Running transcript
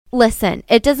Listen,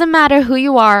 it doesn't matter who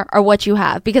you are or what you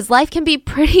have because life can be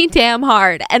pretty damn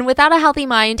hard. And without a healthy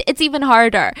mind, it's even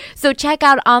harder. So check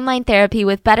out online therapy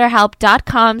with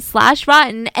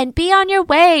BetterHelp.com/rotten and be on your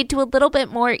way to a little bit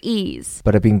more ease.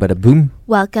 Bada bing, bada boom.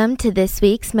 Welcome to this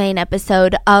week's main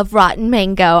episode of Rotten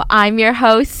Mango. I'm your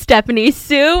host, Stephanie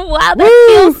Sue. Wow, that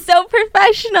feels so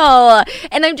professional.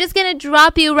 And I'm just going to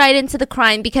drop you right into the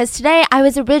crime because today I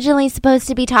was originally supposed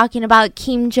to be talking about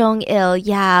Kim Jong-il.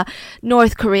 Yeah,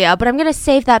 North Korea. But I'm going to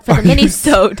save that for the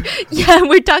mini-sode. Yeah,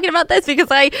 we're talking about this because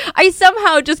I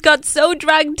somehow just got so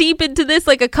dragged deep into this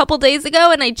like a couple days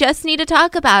ago and I just need to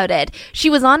talk about it. She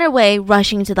was on her way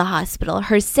rushing to the hospital.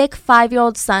 Her sick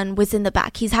 5-year-old son was in the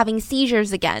back. He's having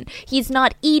seizures again. He's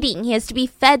not eating. He has to be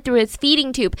fed through his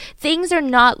feeding tube. Things are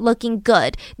not looking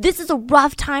good. This is a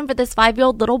rough time for this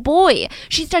 5-year-old little boy.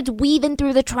 She starts weaving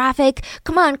through the traffic.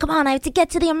 Come on, I have to get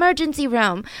to the emergency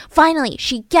room. Finally,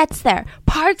 she gets there,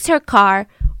 parks her car,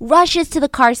 rushes to the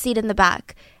car seat in the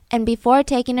back, and before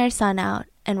taking her son out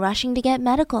and rushing to get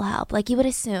medical help like you would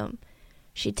assume,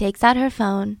 she takes out her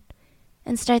phone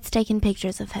and starts taking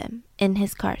pictures of him in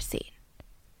his car seat.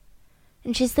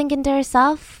 And she's thinking to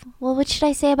herself, well, what should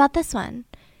I say about this one?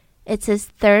 It's his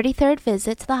 33rd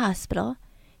visit to the hospital.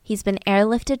 He's been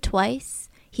airlifted twice.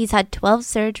 He's had 12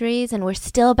 surgeries and we're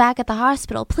still back at the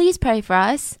hospital. Please pray for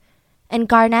us. And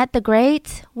Garnett the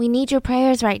Great, we need your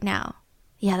prayers right now.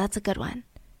 Yeah, that's a good one.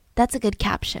 That's a good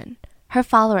caption. Her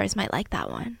followers might like that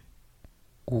one.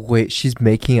 Wait, she's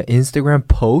making an Instagram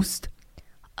post?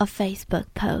 A Facebook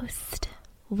post.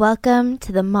 Welcome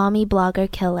to the Mommy Blogger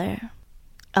Killer.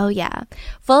 Oh yeah.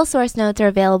 Full source notes are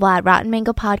available at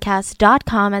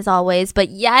RottenMangoPodcast.com as always. But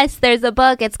yes, there's a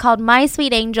book. It's called My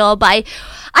Sweet Angel by,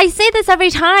 I say this every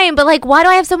time, but like, why do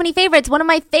I have so many favorites? One of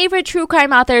my favorite true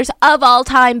crime authors of all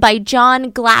time by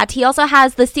John Glatt. He also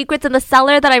has The Secrets in the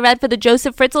Cellar that I read for the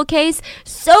Joseph Fritzl case.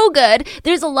 So good.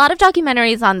 There's a lot of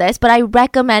documentaries on this, but I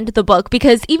recommend the book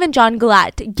because even John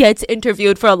Glatt gets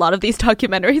interviewed for a lot of these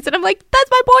documentaries. And I'm like, that's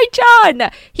my boy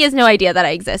John. He has no idea that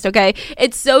I exist, okay?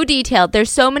 It's so detailed. There's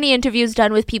so many interviews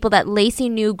done with people that Lacey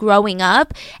knew growing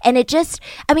up, and it just,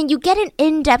 you get an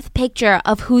in-depth picture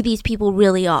of who these people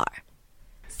really are.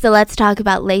 So let's talk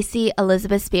about Lacey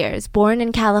Elizabeth Spears, born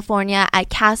in California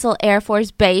at Castle Air Force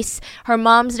Base. Her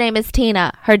mom's name is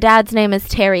Tina, her dad's name is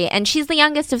Terry, and she's the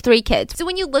youngest of 3 kids. So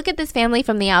when you look at this family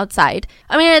from the outside,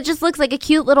 it just looks like a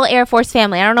cute little Air Force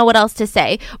family. I don't know what else to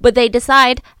say, but they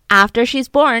decide after she's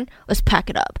born, let's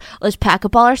pack it up. Let's pack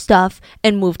up all our stuff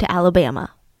and move to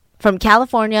Alabama. From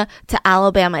California to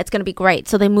Alabama. It's going to be great.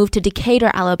 So they moved to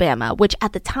Decatur, Alabama, which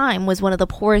at the time was one of the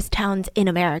poorest towns in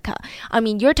America.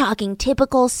 You're talking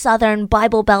typical Southern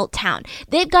Bible Belt town.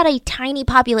 They've got a tiny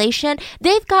population.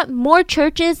 They've got more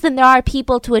churches than there are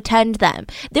people to attend them.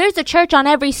 There's a church on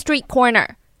every street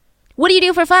corner. What do you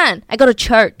do for fun? I go to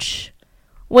church.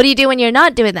 What do you do when you're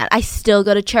not doing that? I still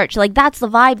go to church. Like, that's the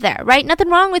vibe there, right? Nothing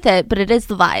wrong with it, but it is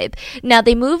the vibe. Now,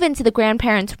 they move into the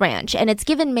grandparents' ranch, and it's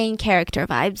given main character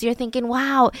vibes. You're thinking,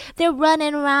 wow, they're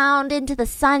running around into the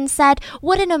sunset.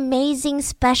 What an amazing,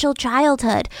 special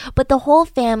childhood. But the whole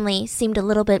family seemed a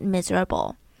little bit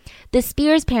miserable. The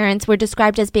Spears parents were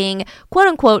described as being, quote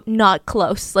unquote, not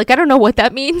close. Like, I don't know what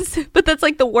that means, but that's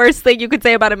like the worst thing you could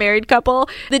say about a married couple.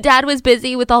 The dad was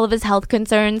busy with all of his health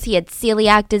concerns. He had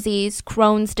celiac disease,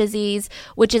 Crohn's disease,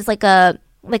 which is like a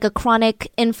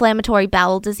chronic inflammatory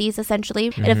bowel disease, essentially.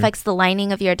 Mm-hmm. It affects the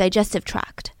lining of your digestive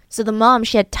tract. So the mom,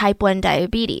 she had type 1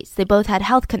 diabetes. They both had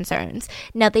health concerns.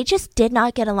 Now, they just did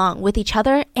not get along with each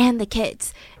other and the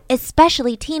kids.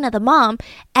 Especially Tina, the mom.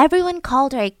 Everyone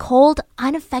called her a cold,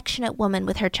 unaffectionate woman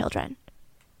with her children.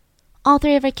 All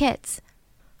 3 of her kids.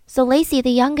 So Lacey,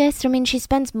 the youngest, she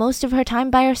spends most of her time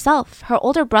by herself. Her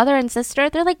older brother and sister,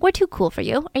 they're like, we're too cool for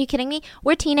you. Are you kidding me?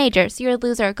 We're teenagers. You're a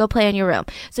loser. Go play in your room.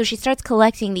 So she starts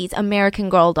collecting these American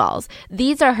Girl dolls.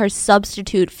 These are her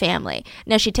substitute family.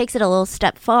 Now she takes it a little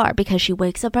step far because she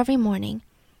wakes up every morning.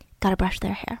 Gotta brush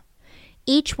their hair.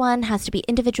 Each one has to be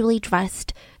individually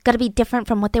dressed. Gotta be different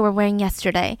from what they were wearing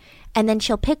yesterday. And then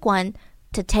she'll pick one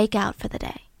to take out for the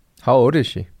day. How old is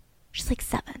she? She's like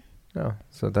 7. Oh,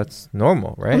 so that's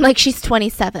normal, right? Like she's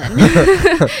 27.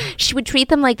 She would treat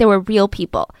them like they were real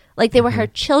people, like they were her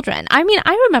children. I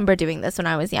remember doing this when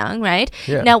I was young, right?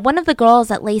 Yeah. Now, one of the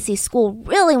girls at Lacey's school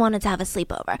really wanted to have a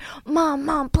sleepover.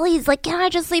 Mom, please, can I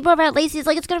just sleep over at Lacey's?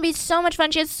 It's going to be so much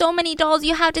fun. She has so many dolls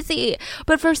you have to see.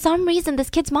 But for some reason, this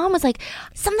kid's mom was like,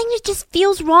 something just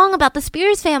feels wrong about the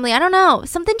Spears family. I don't know.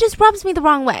 Something just rubs me the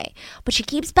wrong way. But she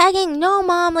keeps begging, no,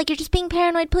 Mom, you're just being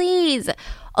paranoid, please.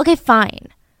 Okay, fine.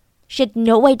 She had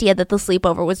no idea that the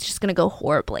sleepover was just going to go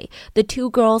horribly. The 2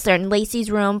 girls are in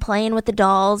Lacey's room playing with the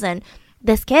dolls, and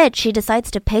This kid, she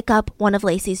decides to pick up one of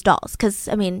Lacey's dolls because,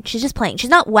 I mean, she's just playing. She's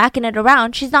not whacking it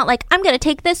around. She's not like, I'm going to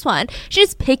take this one. She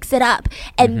just picks it up.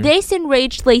 And this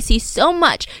enraged Lacey so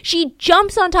much, she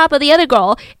jumps on top of the other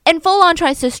girl and full on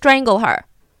tries to strangle her.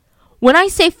 When I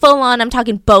say full on, I'm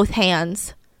talking both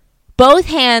hands. Both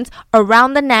hands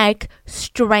around the neck,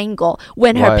 strangle.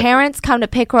 When her parents come to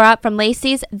pick her up from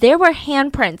Lacey's, there were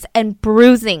handprints and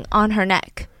bruising on her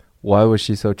neck. Why was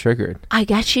she so triggered? I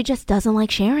guess she just doesn't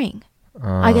like sharing.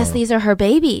 I guess these are her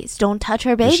babies. Don't touch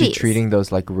her babies. Is she treating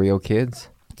those like real kids?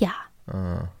 Yeah.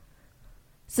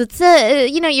 So it's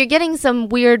you're getting some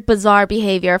weird, bizarre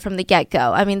behavior from the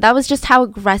get-go. I mean, that was just how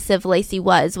aggressive Lacey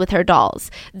was with her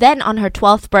dolls. Then on her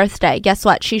 12th birthday, guess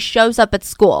what? She shows up at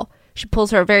school. She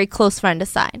pulls her very close friend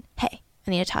aside. Hey,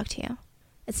 I need to talk to you.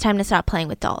 It's time to stop playing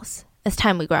with dolls. It's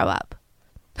time we grow up.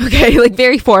 Okay, like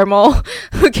very formal.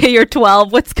 Okay, you're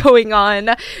 12. What's going on?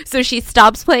 So she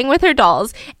stops playing with her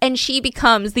dolls and she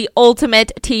becomes the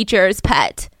ultimate teacher's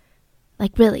pet.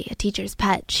 Like really, a teacher's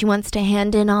pet. She wants to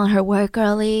hand in all her work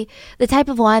early. The type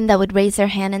of one that would raise her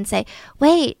hand and say,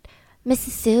 wait, Mrs.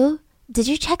 Sue, did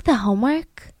you check the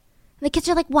homework? And the kids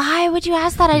are like, why would you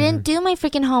ask that? I didn't do my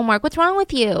freaking homework. What's wrong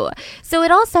with you? So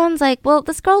it all sounds like, well,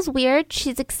 this girl's weird.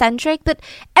 She's eccentric, but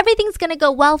everything's going to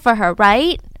go well for her,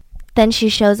 right? Then she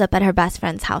shows up at her best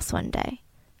friend's house one day,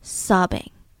 sobbing.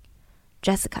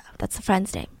 Jessica, that's the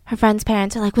friend's name. Her friend's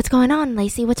parents are like, what's going on,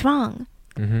 Lacey? What's wrong?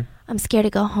 I'm scared to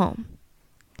go home.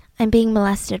 I'm being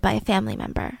molested by a family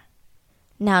member.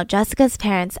 Now, Jessica's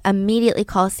parents immediately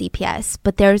call CPS,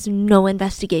 but there's no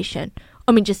investigation.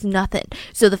 I mean, just nothing.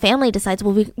 So the family decides,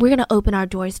 well, we're going to open our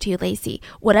doors to you, Lacey.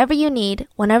 Whatever you need,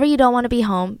 whenever you don't want to be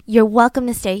home, you're welcome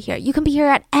to stay here. You can be here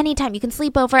at any time. You can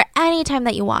sleep over any time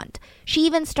that you want. She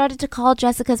even started to call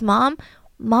Jessica's mom,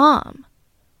 Mom.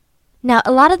 Now,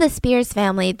 a lot of the Spears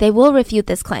family, they will refute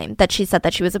this claim that she said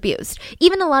that she was abused.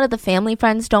 Even a lot of the family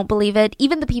friends don't believe it.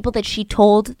 Even the people that she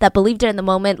told that believed it in the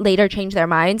moment later changed their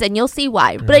minds, and you'll see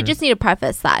why. But I just need to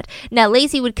preface that. Now,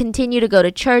 Lacey would continue to go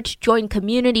to church, join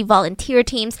community volunteer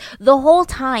teams. The whole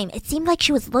time, it seemed like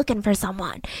she was looking for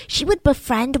someone. She would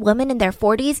befriend women in their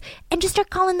 40s and just start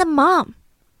calling them mom.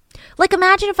 Like,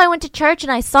 imagine if I went to church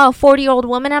and I saw a 40-year-old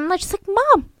woman, and I'm just like,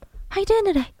 Mom, how you doing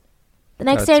today? The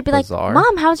next day I'd be bizarre. Like,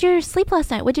 Mom, how's your sleep last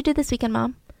night? What'd you do this weekend,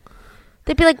 Mom?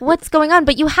 They'd be like, what's going on?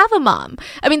 But you have a mom.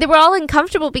 I mean, they were all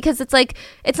uncomfortable because it's like,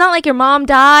 it's not like your mom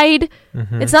died.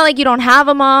 It's not like you don't have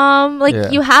a mom.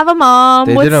 Like, you have a mom.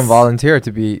 They didn't volunteer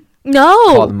to be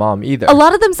called mom either. A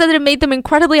lot of them said that it made them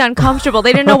incredibly uncomfortable.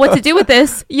 They didn't know what to do with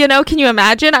this. You know, can you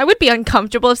imagine? I would be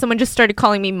uncomfortable if someone just started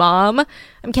calling me mom.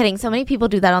 I'm kidding. So many people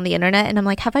do that on the internet, and I'm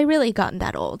like, have I really gotten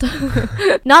that old?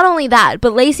 Not only that,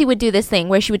 but Lacey would do this thing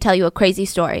where she would tell you a crazy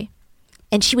story,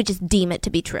 and she would just deem it to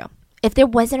be true. If there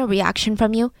wasn't a reaction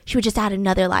from you, she would just add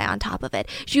another lie on top of it.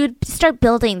 She would start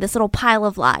building this little pile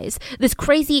of lies, this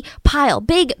crazy pile,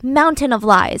 big mountain of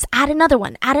lies. Add another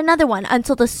one,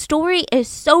 until the story is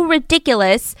so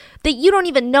ridiculous that you don't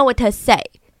even know what to say.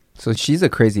 So she's a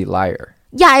crazy liar.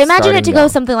 Yeah, I imagine it to go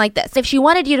something like this. If she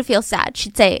wanted you to feel sad,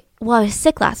 she'd say, well, I was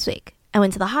sick last week. I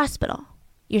went to the hospital.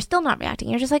 You're still not reacting.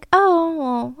 You're just like, oh,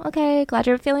 well, okay, glad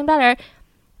you're feeling better.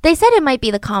 They said it might be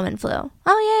the common flu.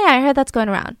 Oh, yeah, I heard that's going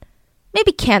around.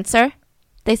 Maybe cancer.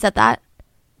 They said that.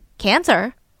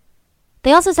 Cancer?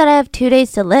 They also said I have 2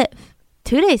 days to live.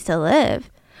 2 days to live?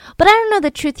 But I don't know the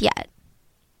truth yet.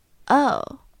 Oh.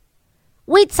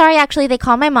 Wait, sorry, actually, they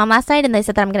called my mom last night and they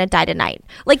said that I'm going to die tonight.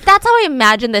 Like, that's how I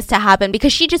imagine this to happen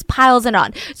because she just piles it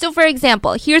on. So, for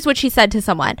example, here's what she said to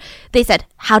someone. They said,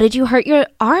 how did you hurt your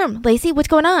arm, Lacey? What's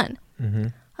going on?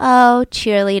 Oh,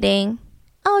 cheerleading.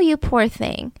 Oh, you poor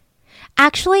thing.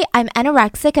 Actually, I'm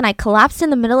anorexic and I collapsed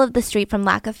in the middle of the street from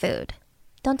lack of food.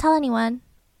 Don't tell anyone.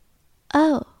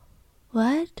 Oh,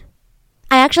 what?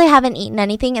 I actually haven't eaten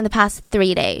anything in the past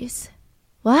 3 days.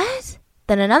 What?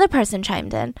 Then another person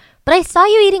chimed in. But I saw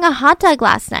you eating a hot dog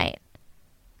last night.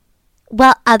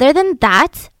 Well, other than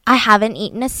that, I haven't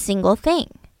eaten a single thing.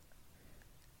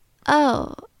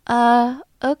 Oh,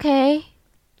 okay.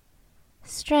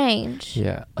 Strange.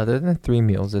 Yeah, other than 3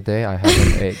 meals a day, I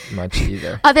haven't ate much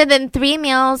either. Other than 3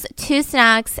 meals, 2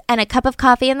 snacks, and a cup of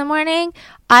coffee in the morning,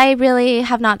 I really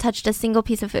have not touched a single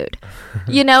piece of food.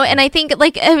 You know, and I think,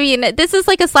 like, I mean, this is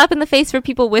like a slap in the face for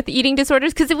people with eating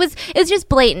disorders because it's just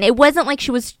blatant. It wasn't like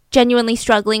she was genuinely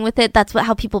struggling with it. That's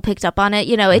how people picked up on it.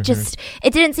 You know, it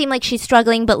didn't seem like she's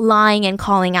struggling, but lying and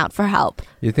calling out for help.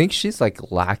 You think she's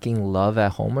like lacking love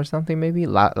at home or something, maybe?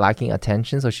 Lacking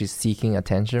attention, so she's seeking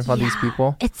attention from these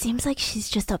people? It seems like she's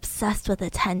just obsessed with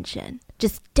attention,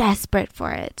 just desperate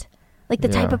for it. Like the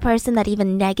type of person that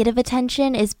even negative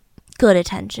attention is good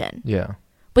attention. Yeah.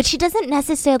 But she doesn't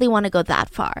necessarily want to go that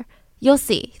far. You'll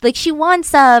see. Like, she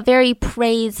wants a very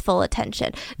praiseful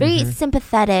attention, very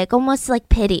sympathetic, almost like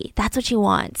pity. That's what she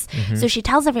wants. So she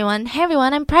tells everyone, hey,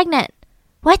 everyone, I'm pregnant.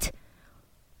 What?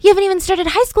 You haven't even started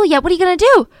high school yet. What are you going to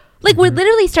do? Like, we're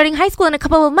literally starting high school in a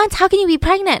couple of months. How can you be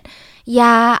pregnant?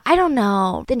 Yeah, I don't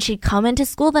know. Then she'd come into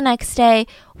school the next day.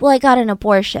 Well, I got an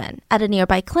abortion at a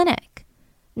nearby clinic.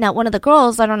 Now, one of the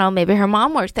girls, I don't know, maybe her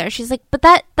mom works there. She's like, but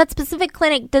that specific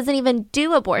clinic doesn't even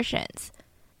do abortions.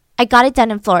 I got it done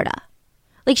in Florida.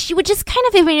 Like, she would just kind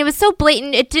of, I mean, it was so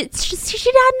blatant. It's just, she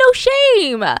had no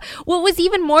shame. What was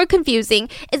even more confusing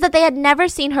is that they had never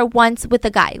seen her once with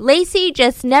a guy. Lacey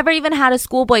just never even had a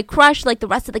schoolboy crush like the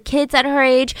rest of the kids at her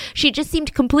age. She just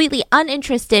seemed completely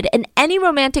uninterested in any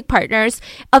romantic partners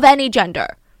of any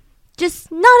gender.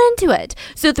 Just not into it.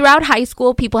 So throughout high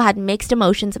school, people had mixed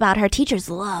emotions about her. Teachers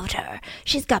loved her.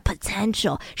 She's got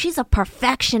potential. She's a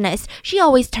perfectionist. She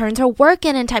always turns her work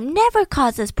in time, never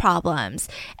causes problems.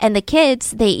 And the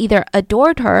kids, they either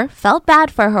adored her, felt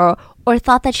bad for her, or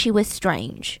thought that she was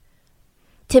strange.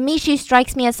 To me, she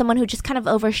strikes me as someone who just kind of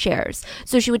overshares.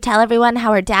 So she would tell everyone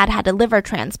how her dad had a liver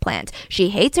transplant. She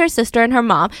hates her sister and her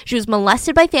mom. She was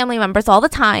molested by family members all the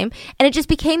time. And it just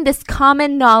became this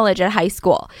common knowledge at high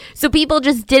school. So people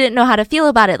just didn't know how to feel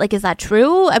about it. Like, is that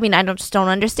true? I mean, I just don't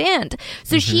understand.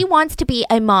 So she wants to be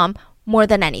a mom more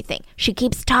than anything. She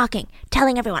keeps talking,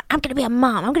 telling everyone, I'm going to be a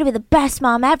mom. I'm going to be the best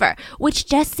mom ever, which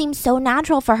just seems so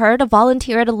natural for her to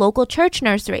volunteer at a local church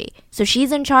nursery. So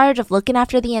she's in charge of looking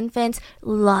after the infants,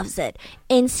 loves it,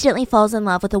 instantly falls in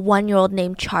love with a 1-year-old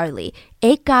named Charlie.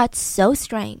 It got so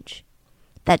strange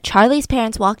that Charlie's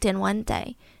parents walked in one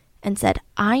day and said,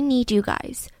 I need you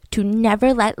guys to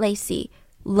never let Lacey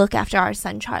look after our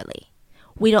son, Charlie.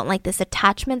 We don't like this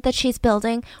attachment that she's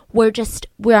building. We're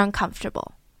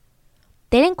uncomfortable.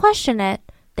 They didn't question it.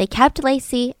 They kept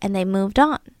Lacey and they moved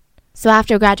on. So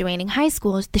after graduating high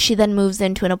school, she then moves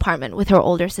into an apartment with her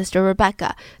older sister,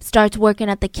 Rebecca, starts working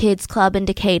at the kids club in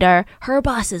Decatur. Her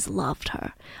bosses loved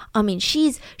her. I mean,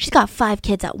 she's got 5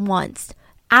 kids at once.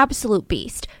 Absolute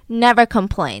beast. Never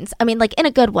complains. I mean, like, in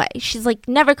a good way. She's like,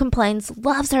 never complains,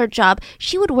 loves her job.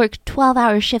 She would work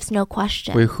 12-hour shifts, no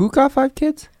question. Wait, who got 5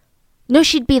 kids? No,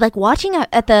 she'd be like watching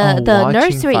at the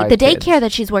nursery, the daycare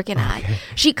that she's working at.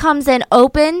 She comes in,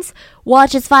 opens,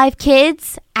 watches 5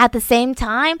 kids at the same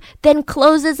time, then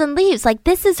closes and leaves. Like,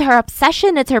 this is her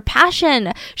obsession. It's her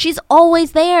passion. She's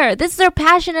always there. This is her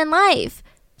passion in life.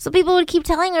 So people would keep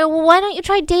telling her, well, why don't you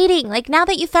try dating? Like, now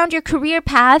that you found your career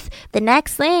path, the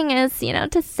next thing is,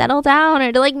 to settle down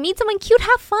or to, like, meet someone cute,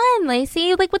 have fun,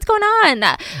 Lacey. Like, what's going on?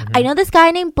 I know this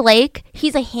guy named Blake.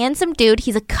 He's a handsome dude.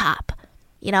 He's a cop.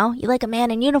 You like a man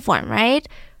in uniform, right?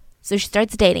 So she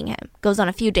starts dating him, goes on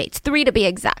a few dates, 3 to be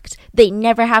exact. They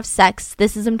never have sex.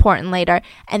 This is important later.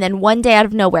 And then one day out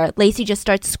of nowhere, Lacey just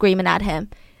starts screaming at him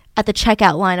at the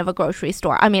checkout line of a grocery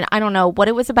store. I mean, I don't know what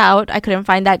it was about. I couldn't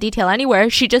find that detail anywhere.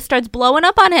 She just starts blowing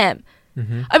up on him.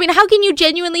 I mean, how can you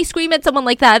genuinely scream at someone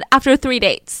like that after 3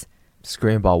 dates?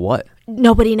 Scream about what?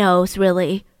 Nobody knows,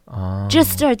 really.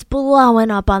 Just starts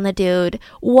blowing up on the dude,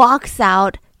 walks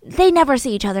out. They never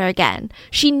see each other again.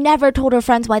 She never told her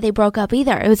friends why they broke up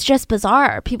either. It was just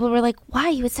bizarre. People were like,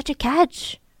 why? He was such a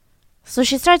catch. So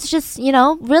she starts just,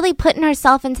 really putting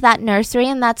herself into that nursery,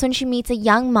 and that's when she meets a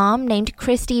young mom named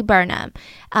Christy Burnham.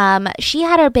 She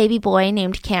had her baby boy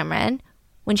named Cameron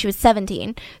when she was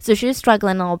 17, so she was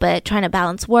struggling a little bit, trying to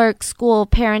balance work, school,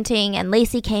 parenting, and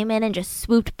Lacey came in and just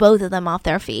swooped both of them off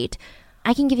their feet.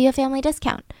 I can give you a family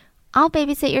discount. I'll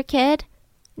babysit your kid.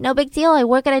 No big deal. I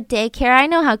work at a daycare. I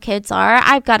know how kids are.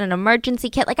 I've got an emergency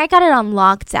kit. Like, I got it on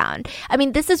lockdown. I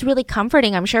mean, this is really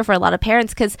comforting, I'm sure, for a lot of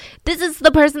parents, because this is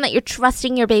the person that you're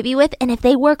trusting your baby with. And if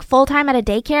they work full-time at a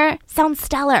daycare, sounds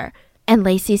stellar. And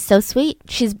Lacey's so sweet.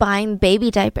 She's buying baby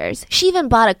diapers. She even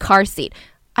bought a car seat.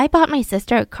 I bought my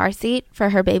sister a car seat for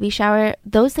her baby shower.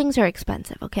 Those things are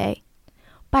expensive, okay?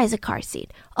 Buys a car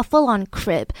seat, a full-on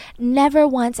crib, never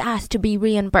once asked to be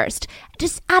reimbursed,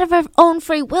 just out of her own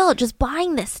free will, just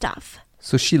buying this stuff.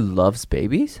 So she loves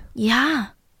babies?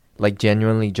 Yeah. Like,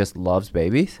 genuinely just loves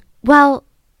babies? Well,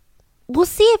 we'll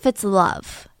see if it's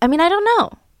love. I mean, I don't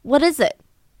know. What is it?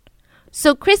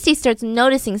 So Christy starts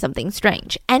noticing something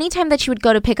strange. Anytime that she would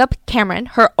go to pick up Cameron,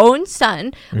 her own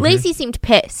son, Lacey seemed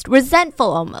pissed,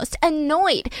 resentful almost,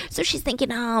 annoyed. So she's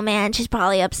thinking, oh man, she's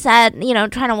probably upset,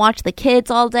 trying to watch the kids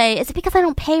all day. Is it because I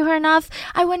don't pay her enough?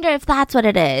 I wonder if that's what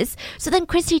it is. So then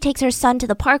Christy takes her son to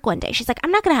the park one day. She's like,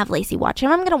 I'm not going to have Lacey watch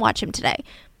him. I'm going to watch him today.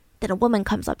 Then a woman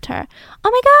comes up to her.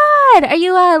 Oh my God, are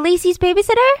you Lacey's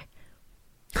babysitter?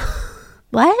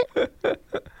 What?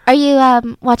 Are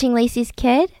you watching Lacey's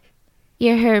kid?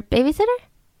 You're her babysitter?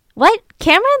 What?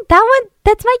 Cameron?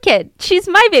 That's my kid. She's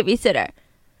my babysitter.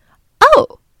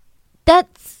 Oh,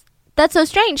 that's so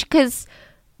strange because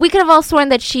we could have all sworn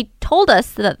that she told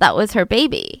us that was her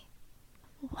baby.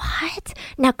 What?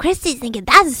 Now, Christy's thinking,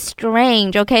 that's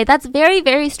strange, okay? That's very,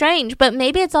 very strange, but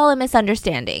maybe it's all a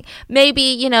misunderstanding.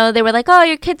 Maybe, they were like, oh,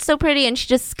 your kid's so pretty, and she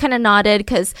just kind of nodded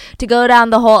because to go down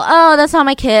the whole, oh, that's not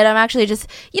my kid, I'm actually just,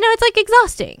 it's like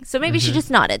exhausting. So maybe she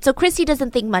just nodded. So Christy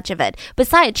doesn't think much of it.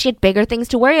 Besides, she had bigger things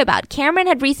to worry about. Cameron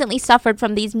had recently suffered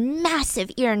from these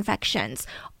massive ear infections.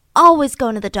 Always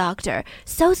going to the doctor.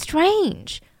 So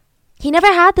strange. He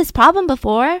never had this problem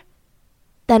before.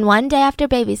 Then one day after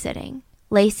babysitting,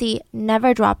 Lacey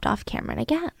never dropped off Cameron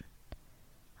again.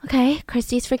 Okay,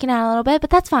 Christy's freaking out a little bit, but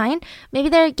that's fine. Maybe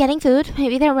they're getting food.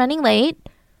 Maybe they're running late.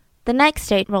 The next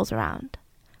date rolls around.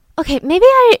 Okay, maybe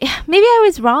I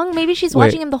was wrong. Maybe she's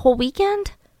watching him the whole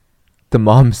weekend. The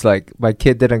mom's like, my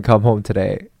kid didn't come home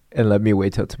today and let me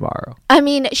wait till tomorrow. I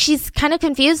mean, she's kind of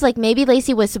confused. Like, maybe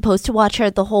Lacey was supposed to watch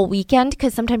her the whole weekend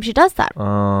because sometimes she does that.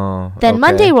 Oh, Then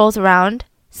Monday rolls around.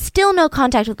 Still no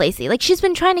contact with Lacey. Like, she's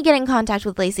been trying to get in contact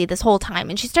with Lacey this whole time,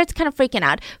 and she starts kind of freaking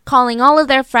out, calling all of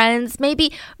their friends.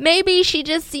 Maybe she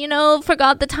just,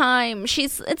 forgot the time.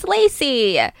 It's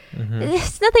Lacey.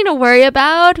 It's nothing to worry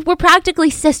about. We're practically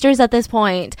sisters at this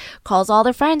point. Calls all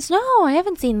their friends. No, I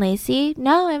haven't seen Lacey.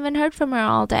 No, I haven't heard from her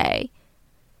all day.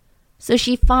 So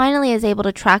she finally is able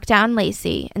to track down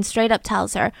Lacey and straight up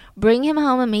tells her, bring him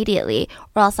home immediately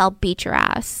or else I'll beat your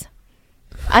ass.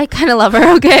 I kind of love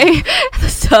her, okay?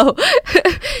 So,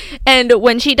 and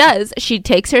when she does, she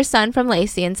takes her son from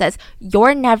Lacey and says,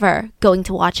 you're never going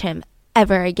to watch him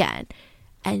ever again.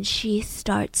 And she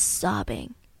starts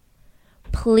sobbing.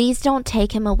 Please don't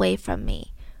take him away from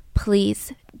me.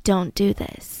 Please don't do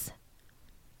this.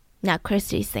 Now,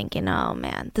 Christy's thinking, oh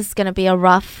man, this is going to be a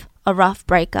rough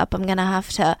breakup. I'm going to have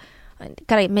to,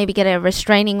 gotta maybe get a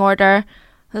restraining order.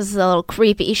 This is a little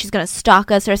creepy. She's going to stalk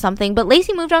us or something. But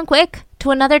Lacey moved on quick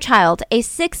to another child, a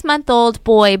 6-month-old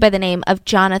boy by the name of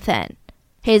Jonathan.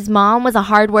 His mom was a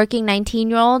hardworking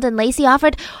 19-year-old, and Lacey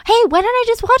offered, hey, why don't I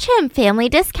just watch him? Family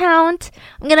discount.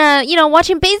 I'm going to, watch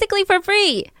him basically for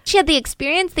free. She had the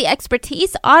experience, the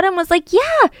expertise. Autumn was like,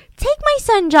 yeah, take my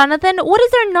son, Jonathan. What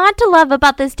is there not to love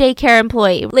about this daycare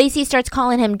employee? Lacey starts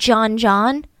calling him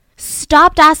John.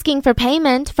 Stopped asking for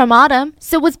payment from Autumn,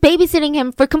 so was babysitting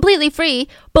him for completely free,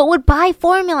 but would buy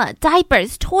formula,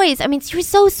 diapers, toys. I mean, she was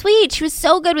so sweet. She was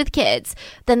so good with kids.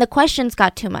 Then the questions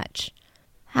got too much.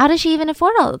 How does she even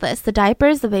afford all of this? The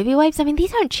diapers, the baby wipes? I mean,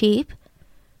 these aren't cheap.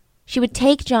 She would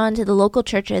take John to the local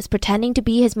churches, pretending to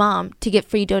be his mom to get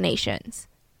free donations.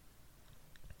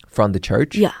 From the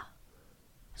church? Yeah.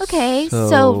 Okay,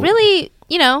 so really,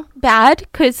 bad,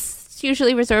 because it's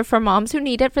usually reserved for moms who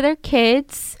need it for their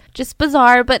kids. Just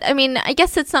bizarre, but I mean, I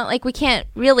guess it's not like we can't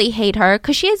really hate her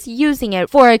because she is using it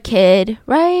for a kid,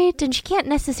 right? And she can't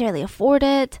necessarily afford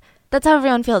it. That's how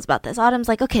everyone feels about this. Autumn's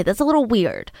like, okay, that's a little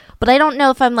weird, but I don't know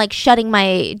if I'm like shutting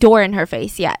my door in her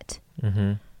face yet.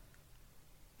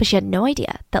 But she had no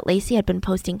idea that Lacey had been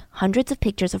posting hundreds of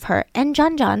pictures of her and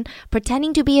John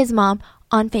pretending to be his mom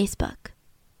on Facebook.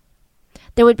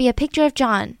 There would be a picture of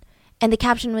John, and the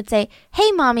caption would say,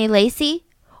 hey, Mommy Lacey,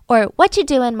 or what you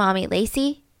doing, Mommy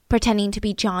Lacey? Pretending to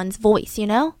be John's voice,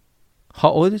 How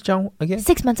old is John again?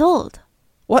 6 months old.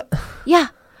 What? Yeah.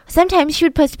 Sometimes she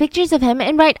would post pictures of him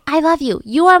and write, I love you.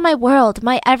 You are my world,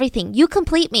 my everything. You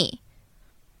complete me.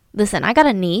 Listen, I got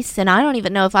a niece, and I don't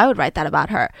even know if I would write that about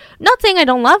her. Not saying I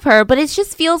don't love her, but it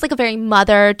just feels like a very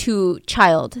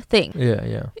mother-to-child thing.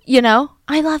 Yeah.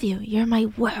 I love you. You're my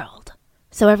world.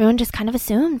 So everyone just kind of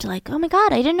assumed, like, oh my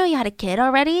God, I didn't know you had a kid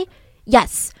already.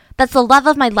 Yes, that's the love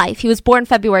of my life. He was born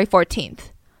February 14th.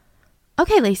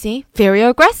 Okay, Lacey, very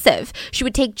aggressive. She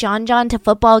would take John to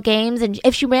football games, and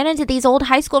if she ran into these old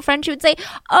high school friends, she would say,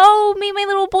 oh, meet my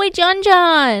little boy, John.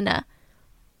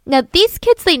 Now, these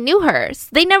kids, they knew her.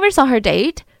 They never saw her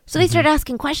date. So they started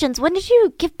asking questions. When did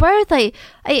you give birth? What?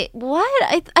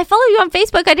 I follow you on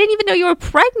Facebook. I didn't even know you were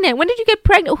pregnant. When did you get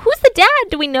pregnant? Who's the dad?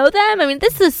 Do we know them? I mean,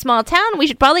 this is a small town. We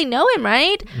should probably know him,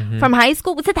 right? From high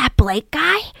school. Was it that Blake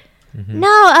guy?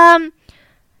 No,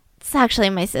 it's actually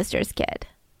my sister's kid.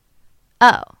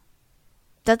 Oh,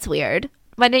 that's weird.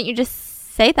 Why didn't you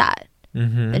just say that?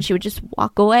 Then she would just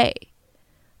walk away.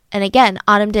 And again,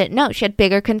 Autumn didn't know. She had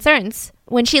bigger concerns.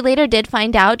 When she later did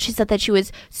find out, she said that she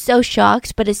was so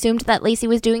shocked, but assumed that Lacey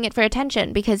was doing it for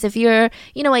attention. Because if you're,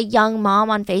 a young mom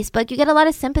on Facebook, you get a lot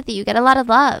of sympathy. You get a lot of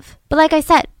love. But like I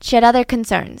said, she had other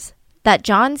concerns. That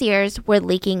John's ears were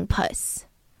leaking puss.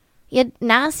 He had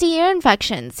nasty ear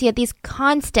infections. He had these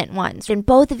constant ones in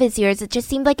both of his ears. It just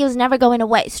seemed like it was never going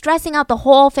away, stressing out the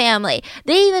whole family.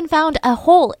 They even found a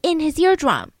hole in his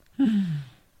eardrum.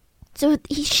 So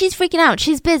she's freaking out.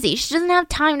 She's busy. She doesn't have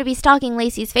time to be stalking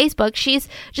Lacey's Facebook. She's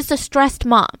just a stressed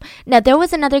mom. Now, there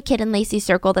was another kid in Lacey's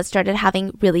circle that started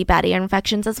having really bad ear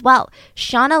infections as well.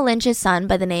 Shauna Lynch's son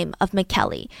by the name of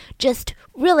McKelly. Just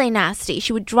really nasty.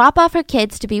 She would drop off her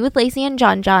kids to be with Lacey and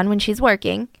John when she's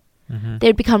working.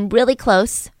 They'd become really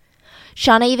close.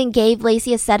 Shauna even gave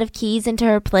Lacey a set of keys into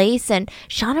her place, and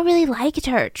Shauna really liked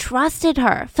her, trusted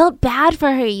her, felt bad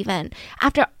for her even.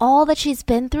 After all that she's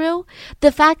been through,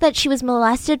 the fact that she was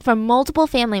molested from multiple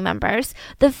family members,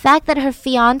 the fact that her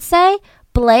fiancé,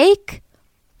 Blake,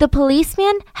 the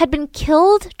policeman, had been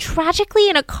killed tragically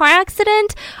in a car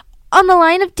accident on the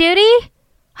line of duty.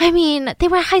 I mean, they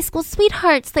were high school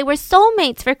sweethearts. They were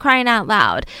soulmates, for crying out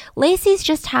loud. Lacey's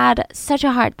just had such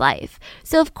a hard life.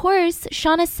 So, of course,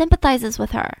 Shauna sympathizes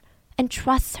with her and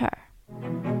trusts her.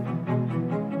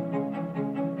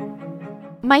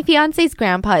 My fiance's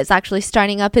grandpa is actually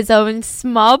starting up his own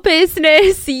small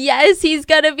business. Yes, he's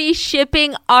going to be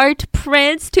shipping art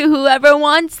prints to whoever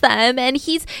wants them. And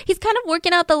he's kind of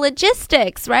working out the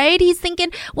logistics, right? He's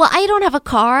thinking, well, I don't have a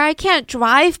car. I can't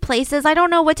drive places. I don't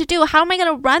know what to do. How am I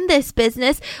going to run this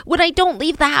business when I don't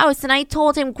leave the house? And I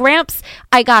told him, Gramps,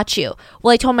 I got you.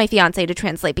 Well, I told my fiance to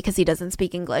translate because he doesn't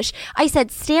speak English. I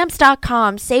said,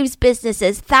 Stamps.com saves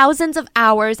businesses thousands of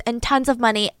hours and tons of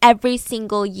money every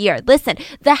single year. Listen,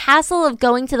 the hassle of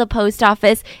going to the post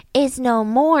office is no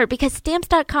more because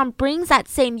Stamps.com brings that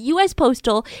same U.S.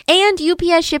 Postal and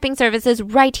UPS shipping services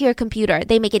right to your computer.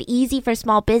 They make it easy for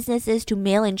small businesses to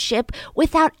mail and ship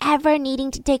without ever needing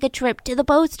to take a trip to the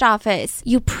post office.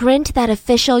 You print that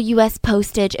official U.S.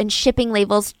 postage and shipping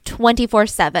labels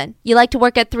 24/7. You like to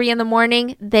work at 3 in the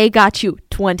morning? They got you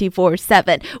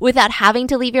 24/7. Without having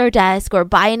to leave your desk or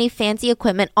buy any fancy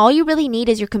equipment, all you really need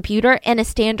is your computer and a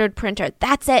standard printer.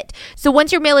 That's it. So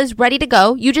once your mail is ready to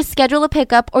go, you just schedule a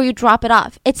pickup or you drop it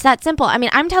off. It's that simple. I mean,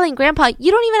 I'm telling Grandpa,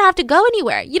 you don't even have to go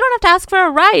anywhere. You don't have to ask for a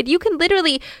ride. You can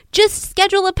literally just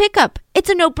schedule a pickup. It's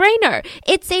a no-brainer.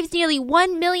 It saves nearly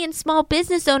 1 million small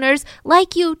business owners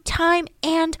like you time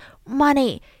and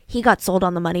money. He got sold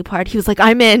on the money part. He was like,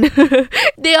 I'm in.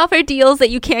 They offer deals that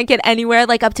you can't get anywhere,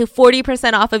 like up to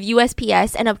 40% off of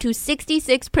USPS and up to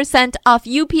 66% off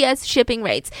UPS shipping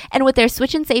rates. And with their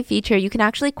Switch and Save feature, you can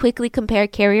actually quickly compare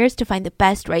carriers to find the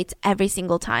best rates every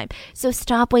single time. So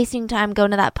stop wasting time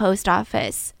going to that post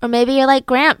office. Or maybe you're like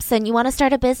Gramps and you want to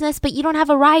start a business, but you don't have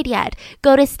a ride yet.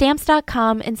 Go to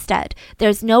Stamps.com instead.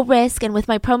 There's no risk, and with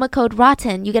my promo code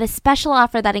ROTTEN, you get a special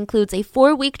offer that includes a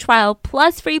 4-week trial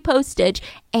plus free postage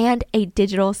and a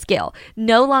digital scale.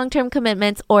 No long-term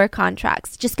commitments or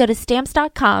contracts. Just go to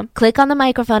Stamps.com, click on the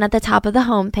microphone at the top of the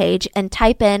homepage, and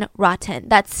type in ROTTEN.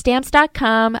 That's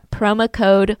Stamps.com, promo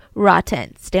code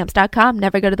ROTTEN. Stamps.com,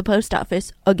 never go to the post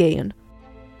office again.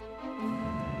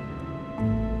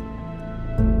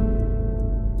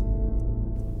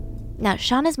 Now,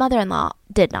 Shauna's mother-in-law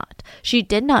did not. She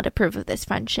did not approve of this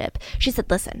friendship. She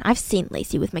said, listen, I've seen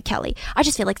Lacey with McKelly. I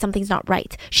just feel like something's not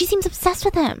right. She seems obsessed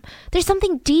with him. There's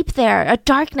something deep there, a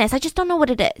darkness. I just don't know what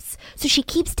it is. So she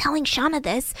keeps telling Shauna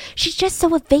this. She's just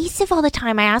so evasive all the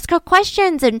time. I ask her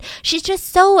questions and she's just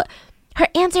so... Her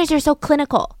answers are so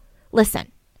clinical.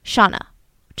 Listen, Shauna,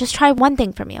 just try one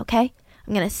thing for me, okay?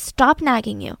 I'm going to stop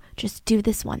nagging you. Just do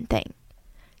this one thing.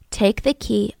 Take the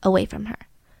key away from her.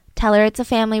 Tell her it's a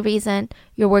family reason.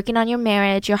 You're working on your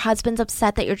marriage. Your husband's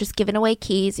upset that you're just giving away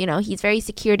keys. You know, he's very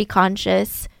security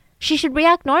conscious. She should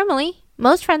react normally.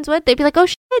 Most friends would. They'd be like, oh,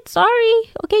 shit, sorry.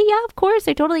 Okay, yeah, of course.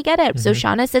 I totally get it. So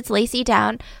Shauna sits Lacey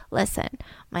down. Listen,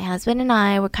 my husband and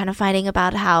I were kind of fighting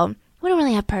about how we don't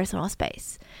really have personal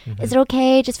space. Is it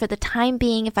okay just for the time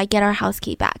being if I get our house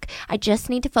key back? I just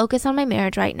need to focus on my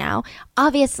marriage right now.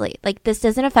 Obviously, like, this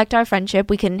doesn't affect our friendship.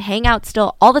 We can hang out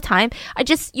still all the time.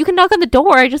 You can knock on the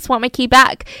door. I just want my key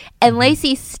back. And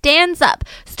Lacey stands up,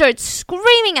 starts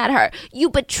screaming at her. You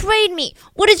betrayed me.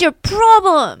 What is your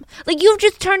problem? Like, you've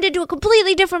just turned into a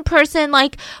completely different person.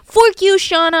 Like, fork you,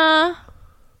 Shauna.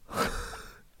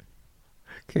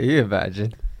 Can you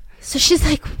imagine? So she's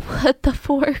like, what the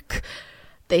fork?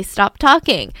 They stopped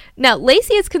talking. Now,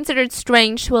 Lacey is considered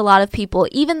strange to a lot of people.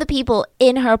 Even the people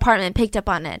in her apartment picked up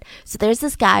on it. So there's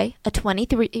this guy, a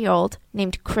 23-year-old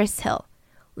named Chris Hill,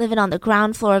 living on the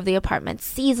ground floor of the apartment,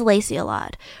 sees Lacey a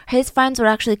lot. His friends would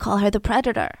actually call her the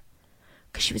predator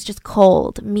because she was just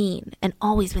cold, mean, and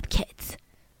always with kids.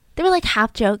 They were like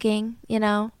half joking, you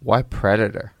know? Why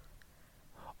predator?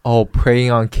 Oh,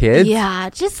 preying on kids? Yeah,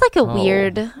 just like a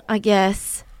weird, I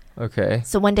guess. Okay.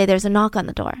 So one day there's a knock on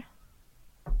the door.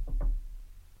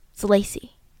 It's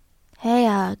Lacey.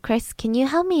 Hey, Chris, can you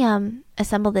help me,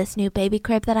 assemble this new baby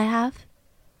crib that I have?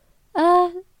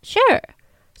 Sure.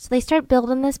 So they start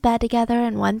building this bed together,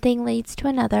 and one thing leads to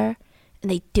another,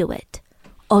 and they do it.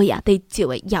 Oh, yeah, they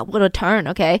do it. Yeah, what a turn,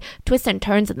 okay? Twists and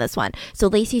turns in this one. So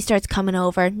Lacey starts coming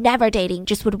over, never dating,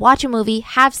 just would watch a movie,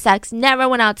 have sex, never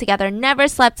went out together, never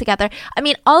slept together. I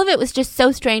mean, all of it was just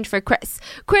so strange for Chris.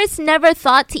 Chris never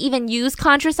thought to even use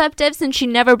contraceptives, and she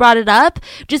never brought it up.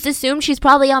 Just assumed she's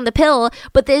probably on the pill.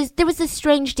 But there was this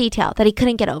strange detail that he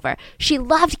couldn't get over. She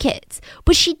loved kids,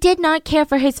 but she did not care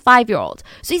for his 5-year-old.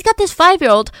 So he's got this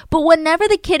 5-year-old, but whenever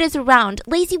the kid is around,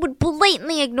 Lacey would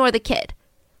blatantly ignore the kid.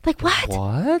 Like, what?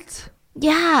 What?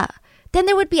 Yeah. Then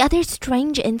there would be other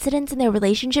strange incidents in their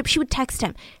relationship. She would text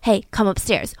him, hey, come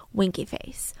upstairs, winky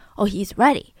face. Oh, he's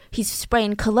ready. He's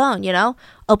spraying cologne, you know?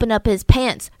 Open up his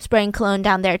pants, spraying cologne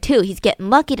down there too. He's getting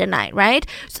lucky tonight, right?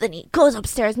 So then he goes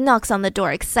upstairs, knocks on the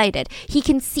door, excited. He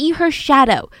can see her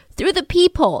shadow through the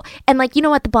peephole. And like, you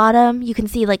know, at the bottom, you can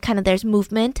see like kind of there's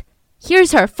movement.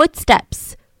 Here's her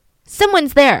footsteps.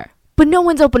 Someone's there, but no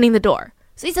one's opening the door.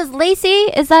 So he says, Lacey,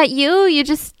 is that you? You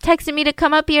just texted me to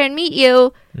come up here and meet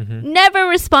you. Mm-hmm. Never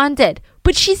responded.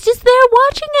 But she's just there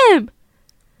watching him.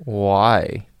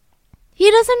 Why?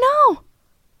 He doesn't know.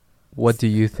 What do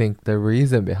you think the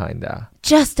reason behind that?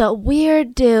 Just a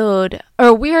weird dude.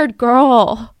 Or weird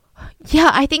girl.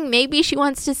 Yeah, I think maybe she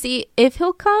wants to see if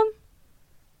he'll come.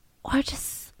 Or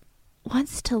just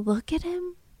wants to look at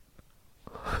him.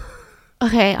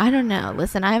 Okay, I don't know.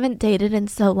 Listen, I haven't dated in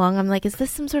so long. I'm like, is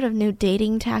this some sort of new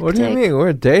dating tactic? What do you mean?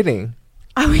 We're dating.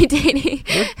 Are we dating?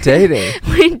 We're dating.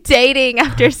 We're dating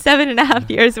after 7.5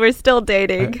 years. We're still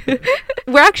dating.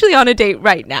 We're actually on a date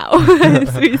right now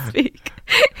as we speak.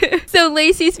 So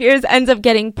Lacey Spears ends up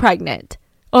getting pregnant.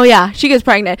 Oh yeah, she gets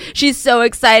pregnant. She's so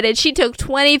excited. She took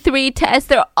 23 tests.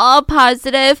 They're all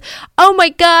positive. Oh my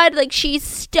God, like she's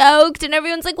stoked. And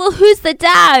everyone's like, well, who's the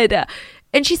dad?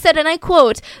 And she said, and I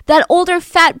quote, that older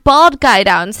fat bald guy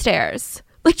downstairs.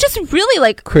 Like, just really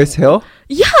like... Chris Hill?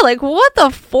 Yeah, like, what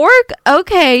the fork?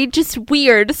 Okay, just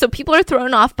weird. So people are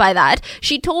thrown off by that.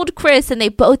 She told Chris, and they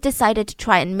both decided to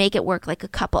try and make it work like a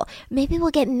couple. Maybe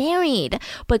we'll get married.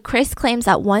 But Chris claims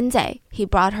that one day he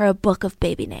brought her a book of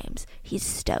baby names. He's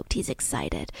stoked. He's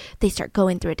excited. They start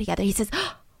going through it together. He says,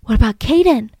 oh, what about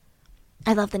Caden?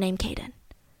 I love the name Caden.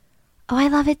 Oh, I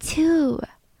love it too.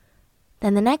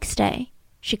 Then the next day,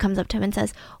 she comes up to him and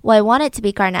says, well, I want it to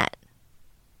be Garnett.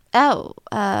 Oh,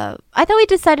 I thought we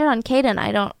decided on Caden.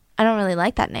 I don't really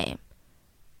like that name.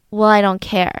 Well, I don't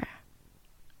care.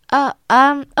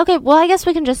 Okay, well, I guess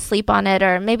we can just sleep on it,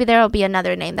 or maybe there'll be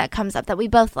another name that comes up that we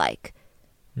both like.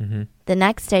 Mm-hmm. The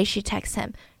next day, she texts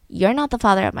him, you're not the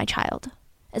father of my child.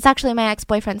 It's actually my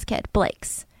ex-boyfriend's kid,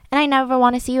 Blake's, and I never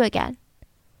want to see you again.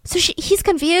 So he's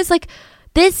confused, like...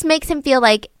 This makes him feel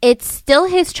like it's still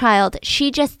his child.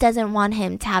 She just doesn't want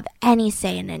him to have any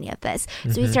say in any of this.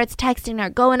 Mm-hmm. So he starts texting her,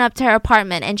 going up to her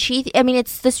apartment. And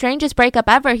it's the strangest breakup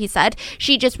ever, he said.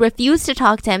 She just refused to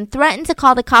talk to him, threatened to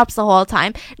call the cops the whole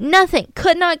time. Nothing,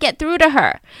 could not get through to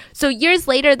her. So years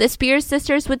later, the Spears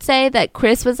sisters would say that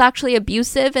Chris was actually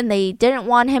abusive and they didn't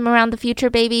want him around the future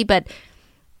baby, but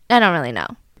I don't really know.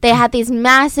 They had these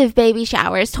massive baby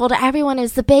showers, told everyone it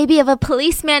was the baby of a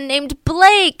policeman named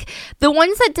Blake. The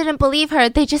ones that didn't believe her,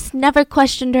 they just never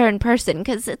questioned her in person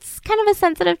because it's kind of a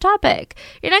sensitive topic.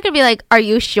 You're not going to be like, are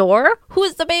you sure?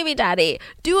 Who's the baby daddy?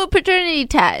 Do a paternity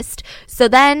test. So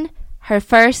then her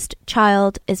first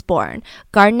child is born.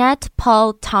 Garnett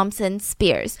Paul Thompson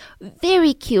Spears.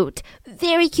 Very cute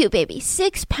baby.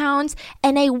 6 pounds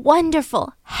and a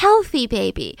wonderful, healthy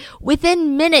baby.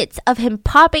 Within minutes of him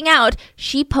popping out,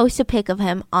 she posts a pic of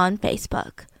him on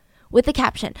Facebook with the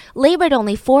caption, labored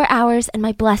only 4 hours and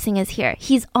my blessing is here.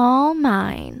 He's all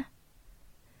mine.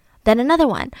 Then another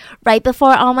one, right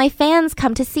before all my fans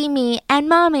come to see me and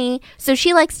mommy. So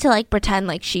she likes to pretend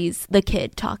like she's the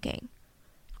kid talking.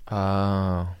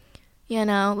 Oh. You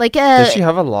know, does she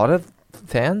have a lot of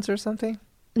fans or something?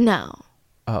 No.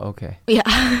 Oh, okay. Yeah.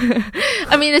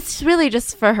 I mean, it's really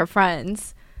just for her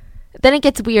friends. Then it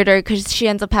gets weirder because she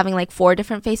ends up having 4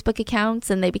 different Facebook accounts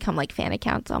and they become fan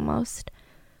accounts almost.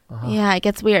 Uh-huh. Yeah, it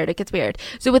gets weird.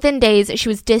 So within days, she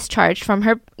was discharged from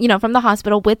from the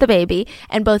hospital with the baby,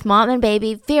 and both mom and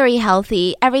baby very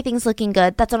healthy. Everything's looking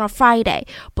good. That's on a Friday.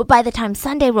 But by the time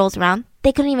Sunday rolls around,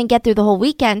 they couldn't even get through the whole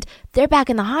weekend. They're back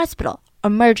in the hospital,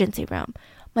 emergency room.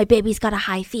 My baby's got a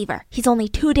high fever. He's only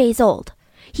 2 days old.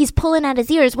 He's pulling at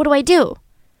his ears. What do I do?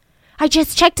 I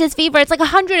just checked his fever. It's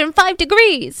 105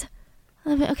 degrees.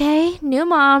 Okay, new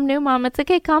mom. It's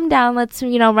okay. Calm down. Let's,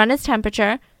 run his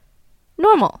temperature.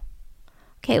 Normal.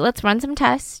 Okay, let's run some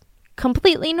tests.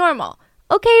 Completely normal.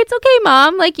 okay, it's okay,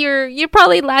 Mom. Like, you're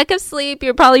probably lack of sleep.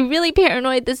 You're probably really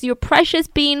paranoid. This your precious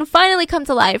bean finally come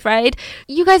to life, right?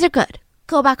 You guys are good.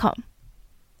 Go back home.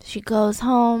 She goes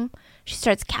home. She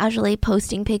starts casually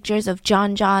posting pictures of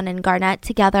John and Garnett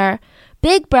together.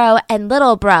 Big bro and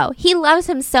little bro. He loves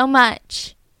him so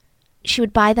much. She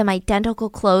would buy them identical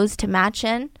clothes to match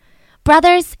in.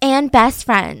 Brothers and best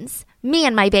friends. Me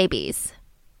and my babies.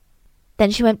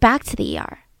 Then she went back to the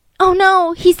ER. Oh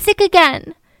no, he's sick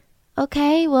again.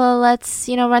 Okay, well, let's,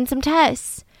 run some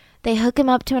tests. They hook him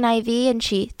up to an IV and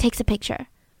she takes a picture.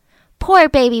 Poor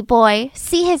baby boy.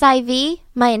 See his IV?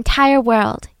 My entire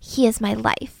world. He is my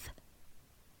life.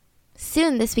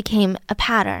 Soon this became a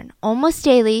pattern. Almost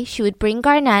daily, she would bring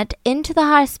Garnett into the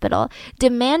hospital,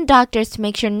 demand doctors to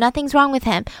make sure nothing's wrong with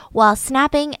him, while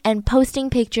snapping and posting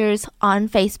pictures on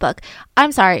Facebook.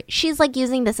 I'm sorry, she's like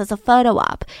using this as a photo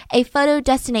op, a photo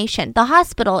destination. The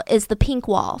hospital is the pink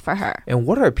wall for her. And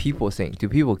what are people saying? Do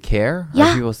people care?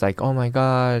 Yeah. Are people like, oh my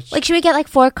gosh. Like, she would get like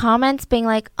 4 comments being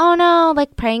like, oh no,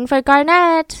 like praying for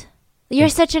Garnett. You're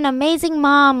such an amazing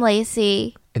mom,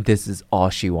 Lacey. And this is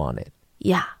all she wanted.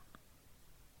 Yeah.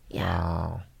 Yeah.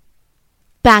 Wow.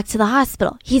 Back to the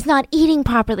hospital. He's not eating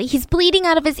properly. He's bleeding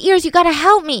out of his ears. You gotta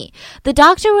help me. The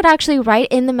doctor would actually write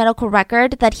in the medical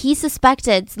record that he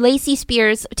suspected Lacey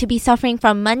Spears to be suffering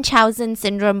from Munchausen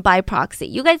syndrome by proxy.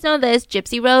 You guys know this.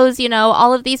 Gypsy Rose,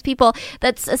 all of these people.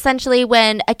 That's essentially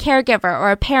when a caregiver or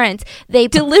a parent, they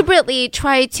deliberately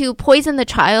try to poison the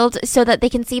child so that they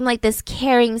can seem like this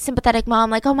caring, sympathetic mom.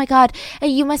 Like, oh my God,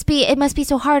 it must be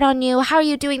so hard on you. How are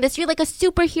you doing this? You're like a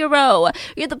superhero.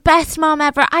 You're the best mom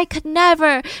ever. I could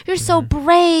never. You're so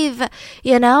brave,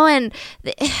 and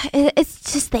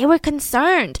it's just they were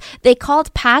concerned. They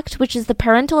called PACT, which is the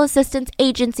Parental Assistance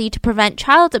Agency to Prevent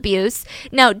Child Abuse.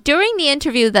 Now, during the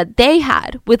interview that they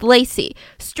had with Lacey,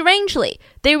 strangely,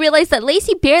 they realized that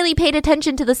Lacey barely paid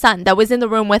attention to the son that was in the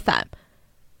room with them.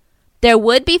 There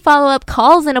would be follow-up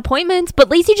calls and appointments, but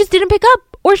Lacey just didn't pick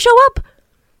up or show up.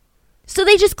 So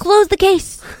they just closed the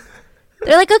case.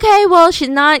 They're like, okay, well, she's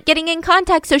not getting in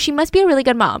contact, so she must be a really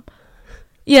good mom.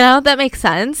 That makes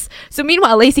sense. So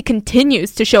meanwhile, Lacey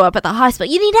continues to show up at the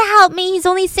hospital. You need to help me. He's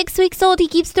only 6 weeks old. He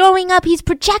keeps throwing up. He's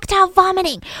projectile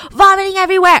vomiting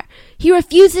everywhere. He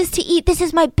refuses to eat. This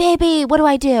is my baby. What do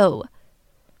I do?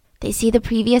 They see the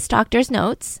previous doctor's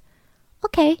notes.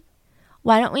 Okay,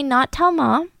 why don't we not tell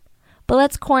Mom, but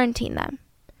let's quarantine them.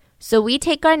 So we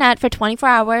take Garnett for 24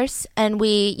 hours and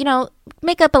we,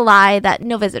 make up a lie that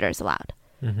no visitors allowed.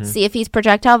 Mm-hmm. See if he's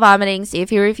projectile vomiting, see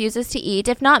if he refuses to eat.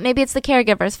 If not, maybe it's the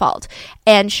caregiver's fault.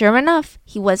 And sure enough,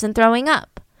 he wasn't throwing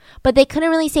up. But they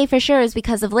couldn't really say for sure it was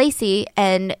because of Lacey,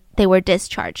 and they were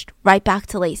discharged right back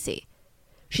to Lacey.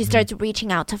 She starts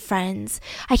reaching out to friends.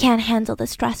 I can't handle the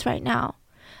stress right now.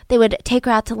 They would take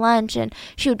her out to lunch, and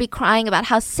she would be crying about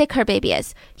how sick her baby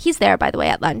is. He's there, by the way,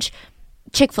 at lunch.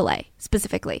 Chick-fil-A,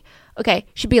 specifically. Okay,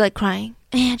 she'd be like crying.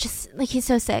 Just like he's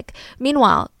so sick.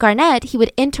 Meanwhile, Garnett, he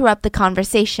would interrupt the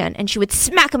conversation and she would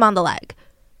smack him on the leg.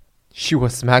 She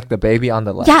would smack the baby on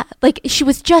the leg? Yeah, like she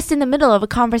was just in the middle of a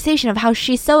conversation of how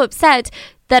she's so upset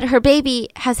that her baby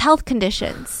has health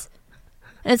conditions.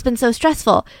 And it's been so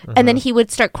stressful. Uh-huh. And then he would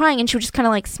start crying and she would just kind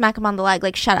of like smack him on the leg,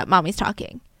 like, shut up, mommy's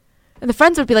talking. And the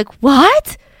friends would be like,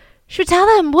 what? She would tell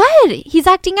them, what? He's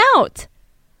acting out.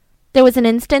 There was an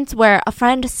instance where a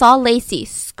friend saw Lacey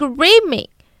screaming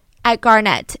at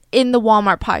Garnett in the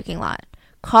Walmart parking lot,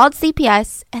 called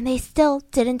CPS, and they still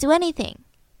didn't do anything.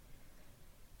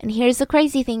 And here's the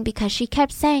crazy thing, because she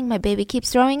kept saying, my baby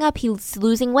keeps throwing up, he's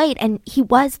losing weight, and he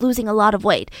was losing a lot of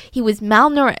weight. He was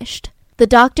malnourished. The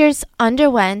doctors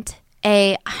underwent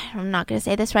I'm not going to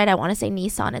say this right, I want to say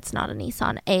Nissan, it's not a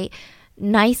Nissan, a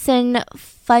Nissen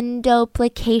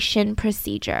fundoplication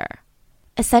procedure.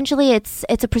 Essentially, it's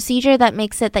a procedure that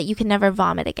makes it that you can never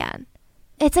vomit again.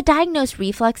 It's a diagnosed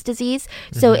reflux disease,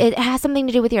 so it has something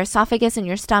to do with your esophagus and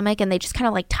your stomach, and they just kind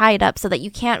of like tie it up so that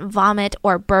you can't vomit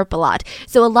or burp a lot.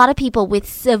 So a lot of people with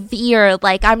severe,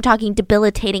 like I'm talking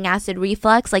debilitating acid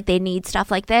reflux, like they need stuff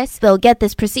like this, they'll get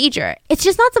this procedure. It's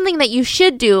just not something that you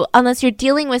should do unless you're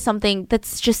dealing with something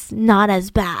that's just not as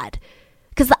bad.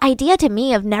 Because the idea to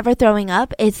me of never throwing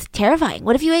up is terrifying.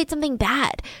 What if you ate something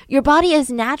bad? Your body is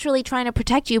naturally trying to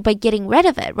protect you by getting rid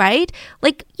of it, right?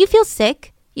 Like, you feel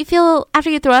sick. You feel, after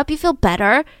you throw up, you feel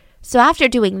better. So after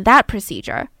doing that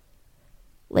procedure,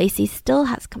 Lacey still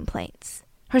has complaints.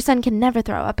 Her son can never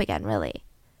throw up again, really.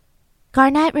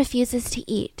 Garnett refuses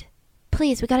to eat.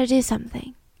 Please, we gotta do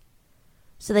something.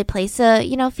 So they place a,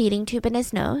 feeding tube in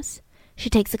his nose. She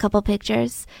takes a couple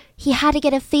pictures. He had to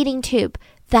get a feeding tube.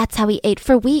 That's how he ate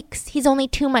for weeks. He's only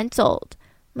 2 months old.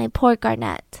 My poor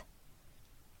Garnett.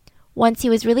 Once he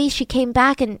was released, she came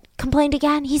back and complained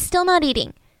again. He's still not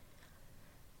eating.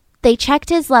 They checked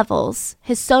his levels,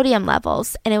 his sodium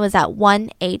levels, and it was at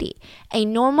 180. A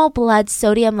normal blood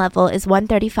sodium level is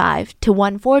 135 to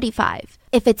 145.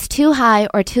 If it's too high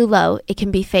or too low, it can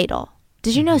be fatal.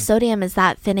 Did you know sodium is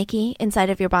that finicky inside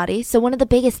of your body? So one of the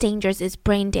biggest dangers is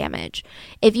brain damage.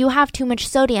 If you have too much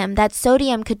sodium, that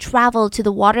sodium could travel to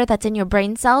the water that's in your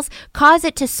brain cells, cause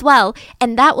it to swell,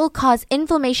 and that will cause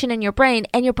inflammation in your brain.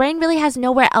 And your brain really has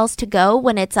nowhere else to go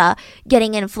when it's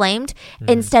getting inflamed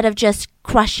instead of just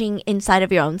crushing inside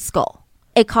of your own skull.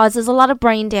 It causes a lot of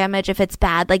brain damage if it's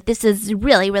bad. Like, this is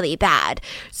really, really bad.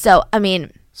 So, I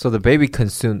mean... So the baby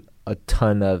consumed a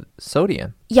ton of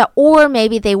sodium. Yeah, or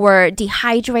maybe they were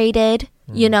dehydrated.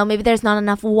 You know, maybe there's not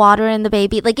enough water in the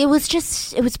baby. Like, it was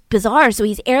bizarre. So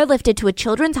he's airlifted to a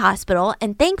children's hospital,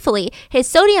 and thankfully, his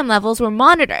sodium levels were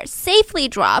monitored, safely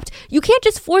dropped. You can't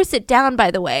just force it down,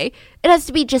 by the way. It has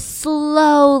to be just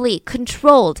slowly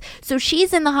controlled. So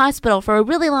she's in the hospital for a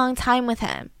really long time with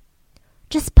him,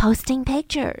 just posting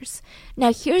pictures.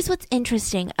 Now, here's what's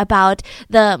interesting about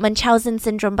the Munchausen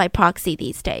syndrome by proxy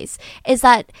these days, is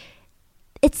that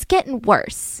it's getting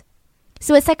worse.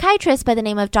 So a psychiatrist by the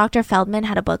name of Dr. Feldman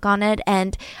had a book on it,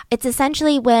 and it's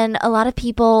essentially when a lot of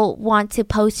people want to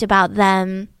post about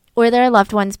them or their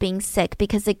loved ones being sick,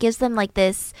 because it gives them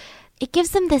this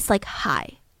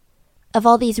high of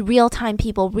all these real-time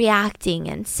people reacting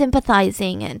and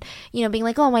sympathizing and, being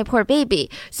like, oh, my poor baby.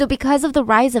 So because of the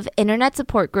rise of internet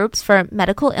support groups for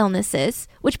medical illnesses,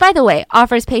 which, by the way,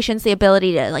 offers patients the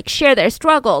ability to, share their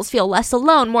struggles, feel less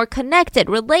alone, more connected,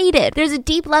 related. There's a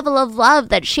deep level of love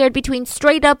that's shared between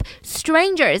straight-up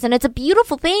strangers, and it's a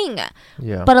beautiful thing.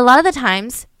 Yeah. But a lot of the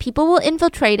times, people will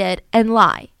infiltrate it and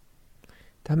lie.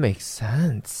 That makes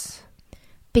sense.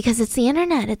 Because it's the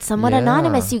internet. It's somewhat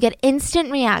anonymous. You get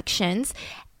instant reactions,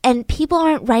 and people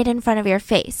aren't right in front of your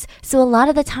face. So a lot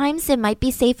of the times, it might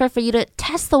be safer for you to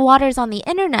test the waters on the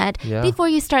internet before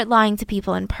you start lying to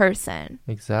people in person.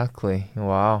 Exactly.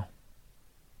 Wow.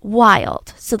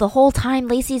 Wild. So the whole time,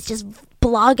 Lacey's just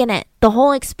blogging it. The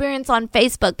whole experience on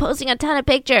Facebook, posting a ton of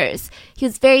pictures. He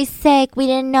was very sick. We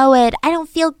didn't know it. I don't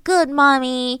feel good,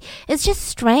 mommy. It's just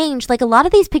strange. A lot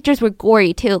of these pictures were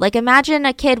gory, too. Imagine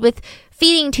a kid with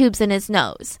feeding tubes in his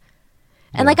nose.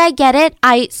 And I get it.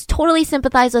 I totally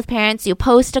sympathize with parents. You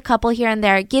post a couple here and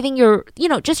there, giving your,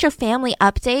 just your family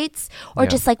updates, or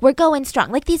just we're going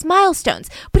strong, these milestones.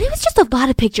 But it was just a lot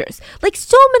of pictures,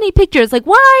 so many pictures.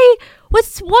 Why?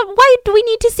 Why do we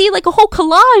need to see a whole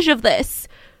collage of this?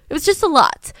 It was just a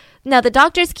lot. Now the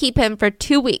doctors keep him for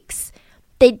 2 weeks.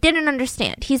 They didn't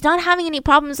understand. He's not having any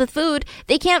problems with food.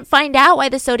 They can't find out why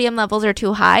the sodium levels are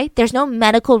too high. There's no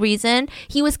medical reason.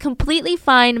 He was completely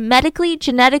fine medically,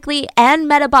 genetically, and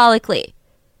metabolically.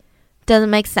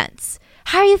 Doesn't make sense.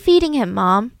 How are you feeding him,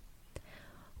 Mom?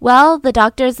 Well, the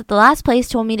doctors at the last place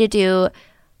told me to do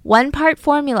 1 part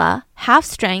formula, half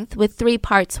strength, with 3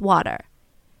 parts water.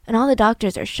 And all the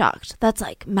doctors are shocked. That's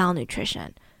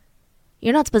malnutrition.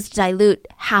 You're not supposed to dilute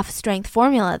half-strength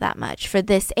formula that much for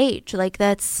this age.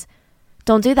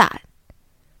 Don't do that.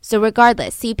 So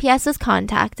regardless, CPS was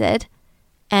contacted,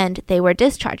 and they were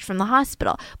discharged from the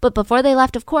hospital. But before they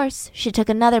left, of course, she took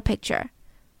another picture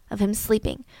of him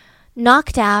sleeping,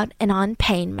 knocked out and on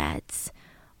pain meds.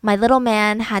 My little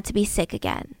man had to be sick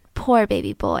again. Poor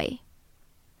baby boy.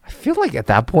 I feel like at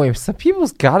that point, some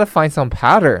people's got to find some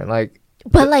pattern.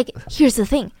 But here's the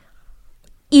thing.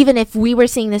 Even if we were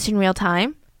seeing this in real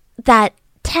time, that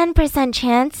 10%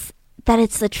 chance that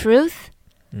it's the truth,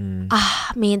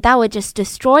 that would just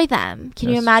destroy them. Can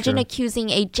you imagine accusing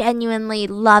a genuinely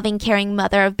loving, caring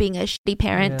mother of being a shitty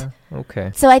parent? Yeah,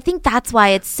 okay. So I think that's why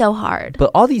it's so hard.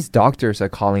 But all these doctors are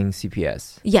calling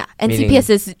CPS. Yeah, and CPS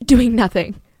is doing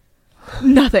nothing.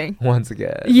 Nothing. Once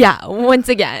again. Yeah, once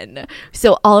again.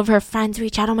 So all of her friends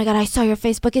reach out. Oh my God, I saw your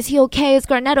Facebook. Is he okay? Is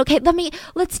Garnett okay?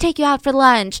 Let's take you out for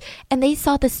lunch. And they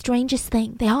saw the strangest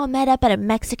thing. They all met up at a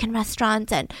Mexican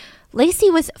restaurant, and Lacey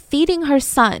was feeding her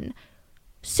son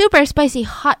super spicy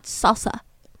hot salsa.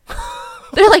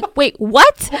 They're like, wait,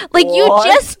 what? You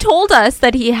just told us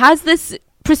that he has this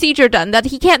procedure done, that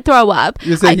he can't throw up.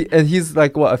 You say and he's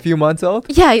a few months old?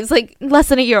 Yeah, he's less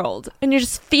than a year old. And you're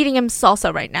just feeding him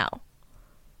salsa right now.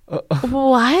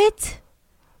 What?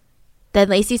 Then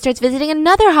Lacey starts visiting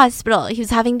another hospital. He was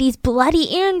having these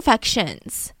bloody ear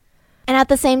infections. And at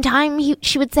the same time,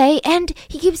 she would say, and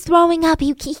he keeps throwing up.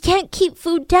 He can't keep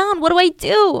food down. What do I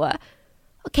do?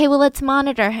 Okay, well, let's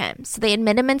monitor him. So they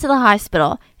admit him into the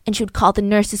hospital, and she would call the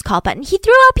nurse's call button. He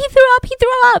threw up, he threw up, he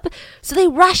threw up. So they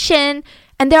rush in,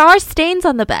 and there are stains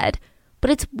on the bed,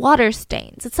 but it's water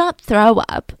stains. It's not throw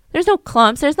up. There's no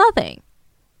clumps. There's nothing.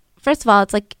 First of all,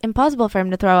 it's like impossible for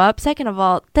him to throw up. Second of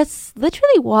all, that's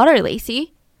literally water,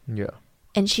 Lacey. Yeah.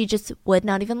 And she just would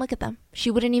not even look at them.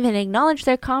 She wouldn't even acknowledge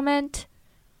their comment.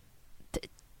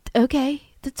 Okay,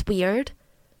 that's weird.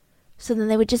 So then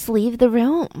they would just leave the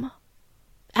room.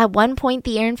 At one point,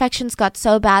 the ear infections got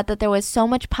so bad that there was so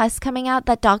much pus coming out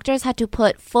that doctors had to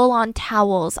put full-on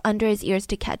towels under his ears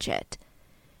to catch it.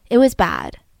 It was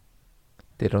bad.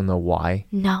 They don't know why?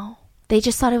 No. They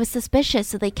just thought it was suspicious,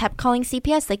 so they kept calling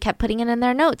CPS. They kept putting it in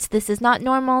their notes. This is not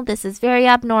normal. This is very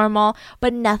abnormal.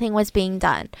 But nothing was being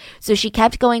done. So she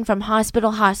kept going from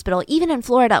hospital to hospital. Even in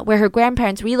Florida, where her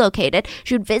grandparents relocated,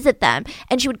 she would visit them.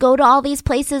 And she would go to all these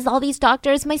places, all these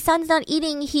doctors. My son's not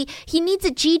eating. He needs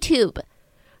a G-tube.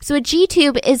 So a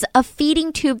G-tube is a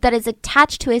feeding tube that is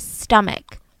attached to his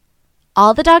stomach.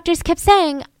 All the doctors kept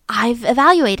saying, I've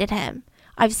evaluated him.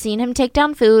 I've seen him take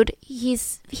down food.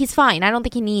 He's fine. I don't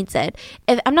think he needs it.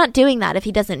 I'm not doing that if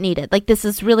he doesn't need it. Like, this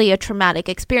is really a traumatic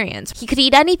experience. He could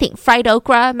eat anything. Fried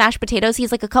okra, mashed potatoes.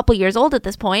 He's like a couple years old at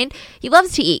this point. He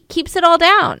loves to eat. Keeps it all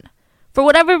down. For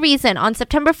whatever reason, on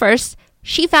September 1st,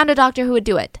 she found a doctor who would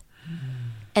do it.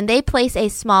 And they place a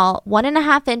small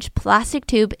 1.5-inch plastic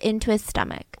tube into his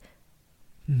stomach.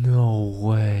 No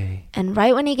way. And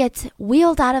right when he gets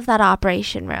wheeled out of that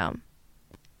operation room,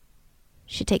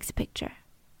 she takes a picture.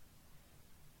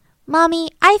 Mommy,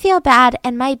 I feel bad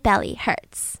and my belly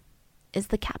hurts, is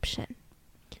the caption.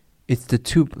 It's the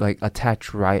tube like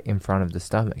attached right in front of the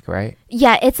stomach, right?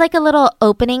 Yeah, it's like a little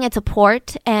opening. It's a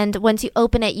port. And once you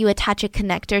open it, you attach a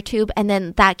connector tube. And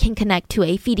then that can connect to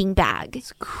a feeding bag.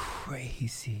 It's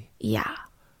crazy. Yeah.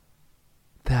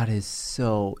 That is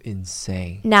so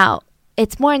insane. Now,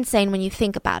 it's more insane when you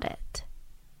think about it.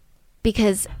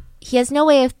 Because he has no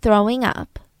way of throwing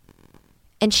up.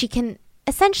 And she can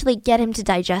essentially get him to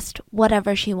digest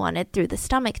whatever she wanted through the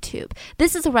stomach tube.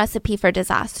 This is a recipe for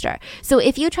disaster. So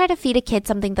if you try to feed a kid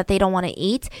something that they don't want to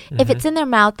eat, if it's in their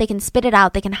mouth, they can spit it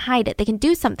out, they can hide it, they can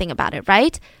do something about it,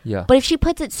 right? Yeah. But if she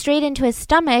puts it straight into his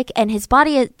stomach and his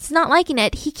body is not liking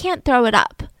it, he can't throw it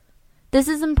up. This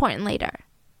is important later.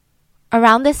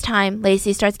 Around this time,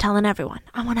 Lacey starts telling everyone,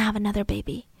 I want to have another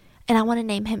baby. And I want to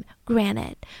name him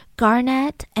Granite.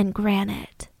 Garnet and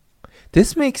Granite.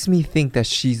 This makes me think that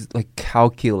she's like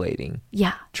calculating.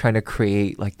 Yeah. Trying to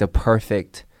create like the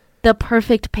perfect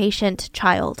patient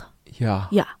child. Yeah.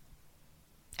 Yeah.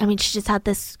 I mean, she just had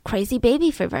this crazy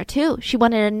baby fever too. She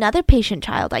wanted another patient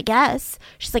child, I guess.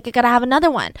 She's like, I gotta have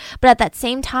another one. But at that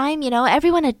same time,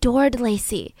 everyone adored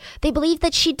Lacey. They believed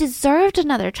that she deserved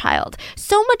another child.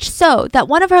 So much so that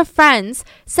one of her friends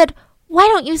said, why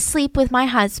don't you sleep with my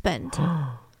husband?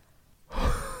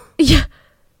 Yeah.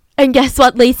 And guess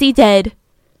what Lacey did?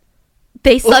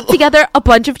 They slept together a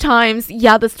bunch of times.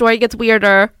 Yeah, the story gets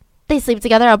weirder. They sleep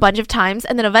together a bunch of times.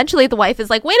 And then eventually the wife is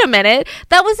like, wait a minute.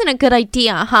 That wasn't a good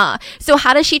idea, huh? So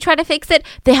how does she try to fix it?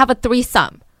 They have a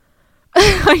threesome.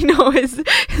 I know his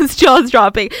jaw's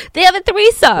dropping. They have a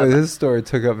threesome. This story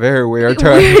took a very weird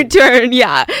turn. Weird turn,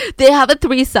 yeah. They have a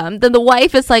threesome. Then the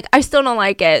wife is like, I still don't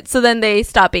like it. So then they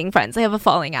stop being friends. They have a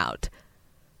falling out.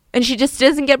 And she just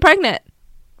doesn't get pregnant.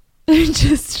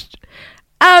 Just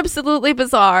absolutely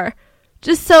bizarre.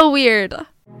 Just so weird.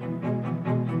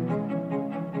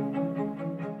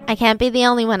 I can't be the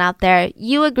only one out there.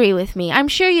 You agree with me. I'm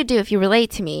sure you do if you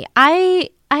relate to me. I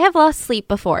have lost sleep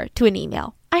before to an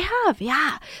email. I have,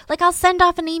 yeah. Like, I'll send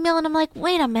off an email and I'm like,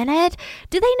 wait a minute.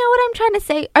 Do they know what I'm trying to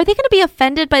say? Are they going to be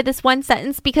offended by this one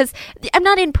sentence? Because I'm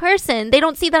not in person. They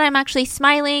don't see that I'm actually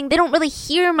smiling. They don't really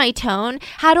hear my tone.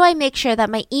 How do I make sure that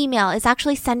my email is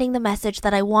actually sending the message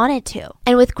that I want it to?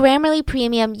 And with Grammarly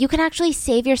Premium, you can actually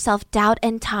save yourself doubt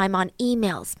and time on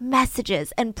emails,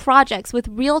 messages, and projects with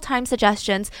real-time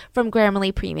suggestions from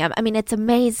Grammarly Premium. I mean, it's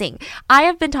amazing. I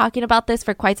have been talking about this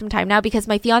for quite some time now because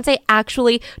my fiance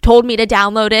actually told me to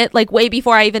download it like way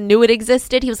before I even knew it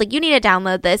existed. He was like, you need to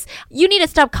download this. You need to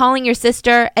stop calling your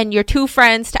sister and your two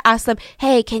friends to ask them,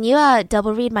 hey, can you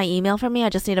double read my email for me? I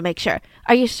just need to make sure.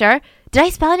 Are you sure? Did I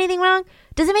spell anything wrong?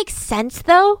 Does it make sense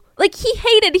though? Like, he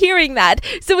hated hearing that.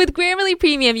 So with Grammarly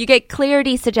Premium, you get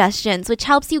clarity suggestions, which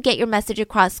helps you get your message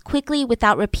across quickly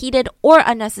without repeated or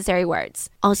unnecessary words.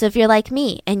 Also, if you're like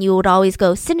me and you would always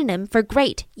go synonym for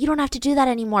great, you don't have to do that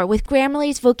anymore with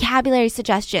Grammarly's vocabulary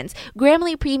suggestions.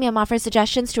 Grammarly Premium offers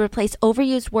suggestions to replace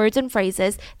overused words and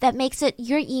phrases that makes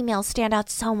your email stand out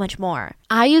so much more.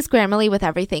 I use Grammarly with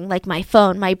everything, like my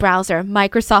phone, my browser,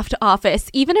 Microsoft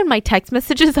Office. Even in my text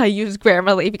messages, I use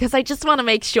Grammarly because I just want to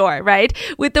make sure, right?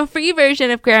 With the free version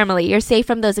of Grammarly, you're safe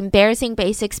from those embarrassing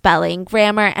basic spelling,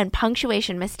 grammar, and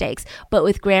punctuation mistakes. But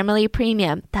with Grammarly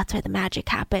Premium, that's where the magic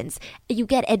happens. You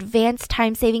get advanced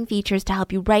time-saving features to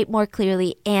help you write more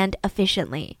clearly and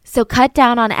efficiently. So cut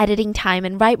down on editing time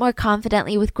and write more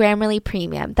confidently with Grammarly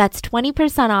Premium. That's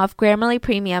 20% off Grammarly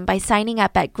Premium by signing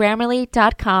up at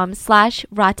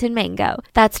grammarly.com/rottenmango.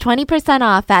 That's 20%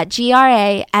 off at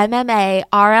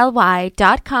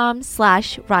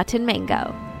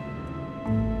grammarly.com/rottenmango.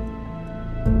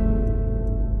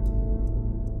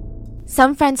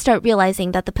 Some friends start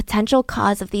realizing that the potential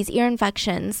cause of these ear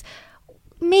infections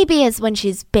maybe is when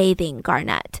she's bathing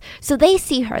Garnett. So they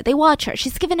see her, they watch her,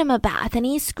 she's giving him a bath and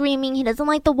he's screaming, he doesn't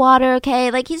like the water, okay?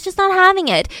 Like he's just not having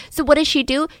it. So what does she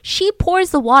do? She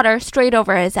pours the water straight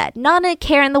over his head. Not a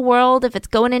care in the world if it's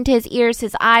going into his ears,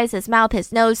 his eyes, his mouth,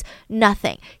 his nose,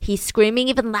 nothing. He's screaming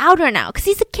even louder now because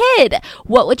he's a kid.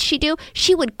 What would she do?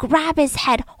 She would grab his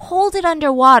head, hold it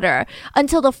underwater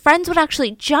until the friends would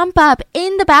actually jump up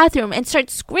in the bathroom and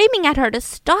start screaming at her to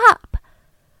stop.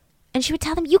 And she would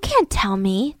tell them, you can't tell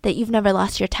me that you've never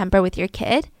lost your temper with your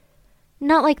kid.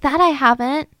 Not like that, I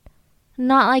haven't.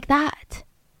 Not like that.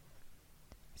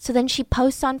 So then she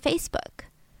posts on Facebook.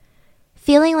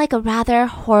 Feeling like a rather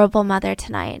horrible mother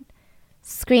tonight.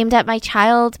 Screamed at my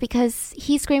child because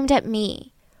he screamed at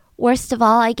me. Worst of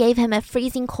all, I gave him a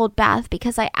freezing cold bath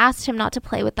because I asked him not to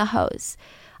play with the hose.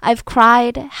 I've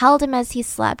cried, held him as he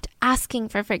slept, asking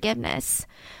for forgiveness.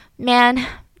 Man,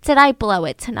 did I blow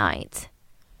it tonight.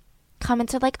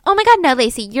 Comments are like, oh my God, no,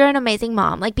 Lacey, you're an amazing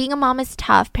mom. Like being a mom is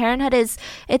tough. Parenthood is,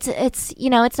 it's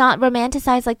not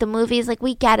romanticized like the movies. Like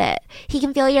we get it. He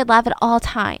can feel your love at all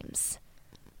times.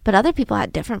 But other people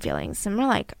had different feelings. Some were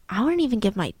like, I wouldn't even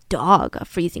give my dog a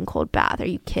freezing cold bath. Are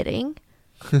you kidding?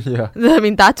 Yeah. I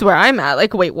mean, that's where I'm at.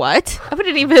 Like, wait, what? I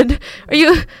wouldn't even,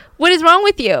 what is wrong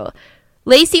with you?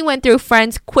 Lacey went through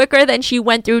friends quicker than she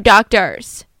went through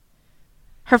doctors.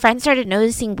 Her friends started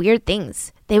noticing weird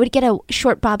things. They would get a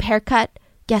short bob haircut.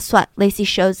 Guess what? Lacey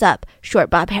shows up. Short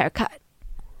bob haircut.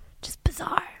 Just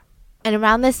bizarre. And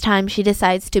around this time, she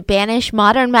decides to banish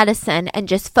modern medicine and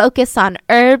just focus on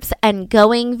herbs and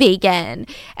going vegan.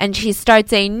 And she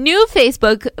starts a new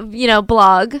Facebook,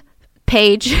 blog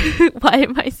page. Why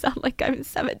am I sound like I'm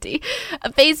 70?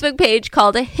 A Facebook page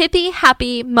called A Hippie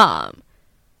Happy Mom.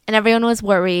 And everyone was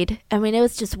worried. I mean, it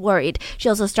was just worried. She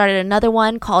also started another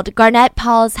one called Garnett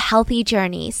Paul's Healthy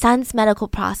Journey, Son's Medical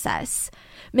Process.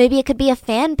 Maybe it could be a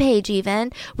fan page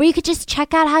even, where you could just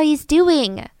check out how he's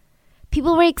doing.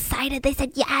 People were excited. They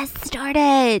said, yes, start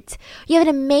it. You have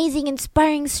an amazing,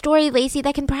 inspiring story, Lacey,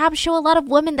 that can perhaps show a lot of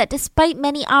women that despite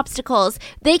many obstacles,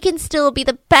 they can still be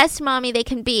the best mommy they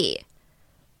can be.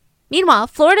 Meanwhile,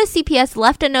 Florida CPS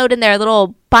left a note in their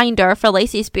little binder for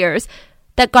Lacey Spears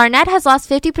that Garnett has lost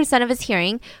 50% of his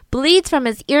hearing, bleeds from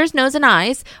his ears, nose, and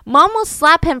eyes. Mom will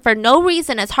slap him for no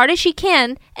reason as hard as she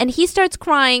can, and he starts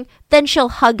crying, then she'll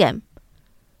hug him.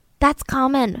 That's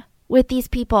common with these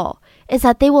people, is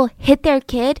that they will hit their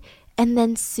kid and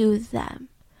then soothe them.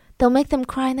 They'll make them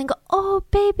cry and then go, oh,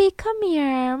 baby, come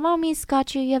here. Mommy's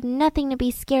got you. You have nothing to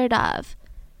be scared of.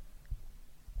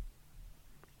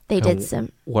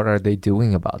 What are they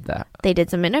doing about that? They did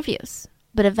some interviews,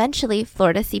 but eventually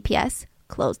Florida CPS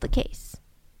closed the case.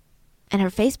 And her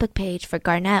Facebook page for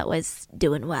Garnett was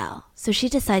doing well, so she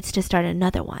decides to start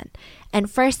another one. And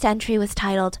first entry was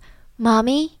titled,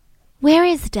 Mommy, where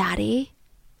is Daddy?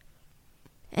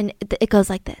 And it goes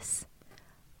like this.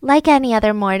 Like any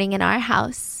other morning in our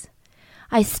house,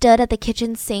 I stood at the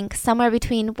kitchen sink somewhere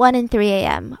between 1 and 3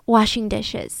 a.m. washing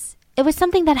dishes. It was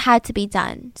something that had to be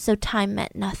done, so time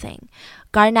meant nothing.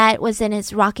 Garnett was in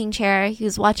his rocking chair. He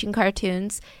was watching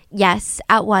cartoons. Yes,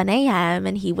 at 1 a.m.,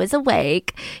 and he was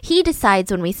awake. He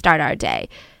decides when we start our day.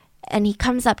 And he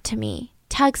comes up to me,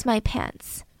 tugs my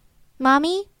pants.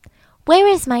 Mommy, where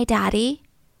is my daddy?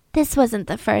 This wasn't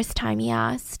the first time he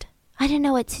asked. I didn't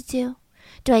know what to do.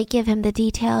 Do I give him the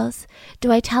details?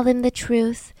 Do I tell him the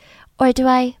truth? Or do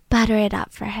I butter it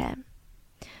up for him?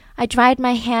 I dried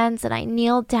my hands and I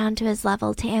kneeled down to his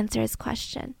level to answer his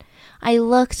question. I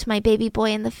looked my baby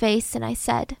boy in the face and I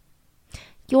said,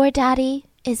 your daddy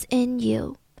is in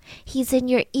you. He's in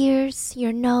your ears,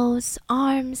 your nose,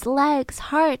 arms, legs,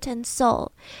 heart, and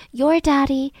soul. Your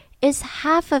daddy is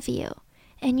half of you,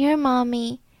 and your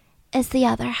mommy is the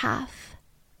other half.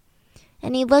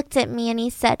 And he looked at me and he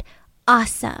said,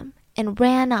 awesome, and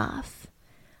ran off.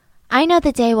 I know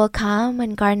the day will come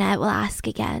when Garnett will ask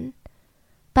again.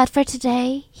 But for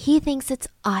today, he thinks it's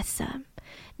awesome.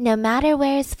 No matter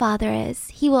where his father is,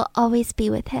 he will always be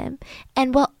with him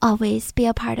and will always be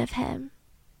a part of him.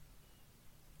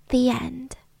 The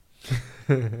end.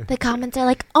 The comments are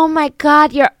like, oh my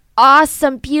God, you're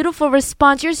awesome, beautiful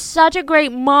response. You're such a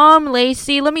great mom,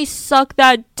 Lacey. Let me suck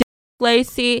that dick,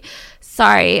 Lacey.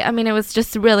 Sorry. I mean, it was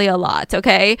just really a lot,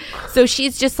 okay? So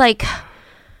she's just like,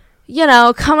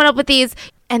 coming up with these.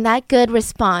 And that good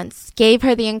response gave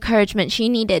her the encouragement she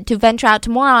needed to venture out to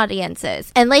more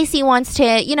audiences. And Lacey wants to,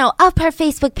 up her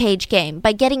Facebook page game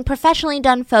by getting professionally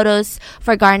done photos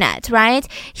for Garnett, right?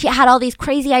 She had all these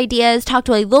crazy ideas, talked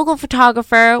to a local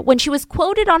photographer. When she was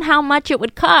quoted on how much it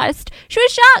would cost, she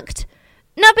was shocked.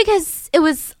 Not because it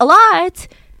was a lot,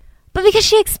 but because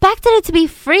she expected it to be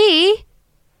free.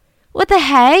 What the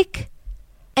heck?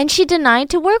 And she denied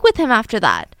to work with him after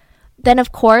that. Then,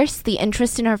 of course, the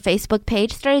interest in her Facebook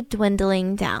page started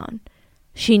dwindling down.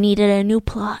 She needed a new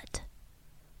plot.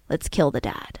 Let's kill the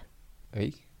dad.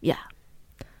 Hey? Yeah.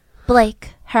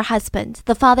 Blake, her husband,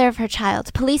 the father of her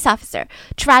child, police officer,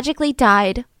 tragically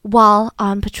died while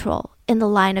on patrol in the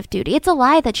line of duty. It's a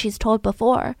lie that she's told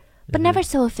before, but never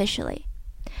so officially.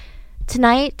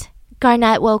 Tonight,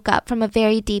 Garnett woke up from a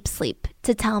very deep sleep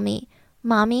to tell me,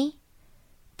 Mommy,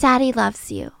 Daddy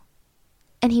loves you.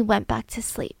 And he went back to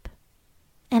sleep.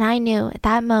 And I knew at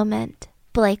that moment,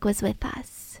 Blake was with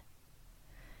us.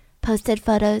 Posted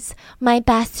photos, my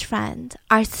best friend,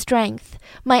 our strength,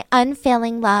 my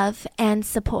unfailing love and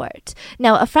support.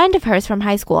 Now, a friend of hers from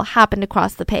high school happened to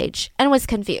cross the page and was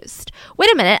confused.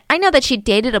 Wait a minute, I know that she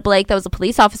dated a Blake that was a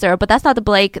police officer, but that's not the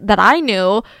Blake that I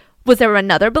knew. Was there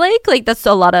another Blake? That's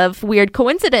a lot of weird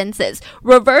coincidences.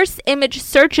 Reverse image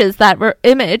searches that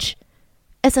image.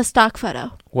 It's a stock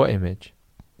photo. What image?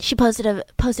 She posted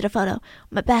a photo.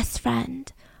 My best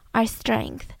friend, our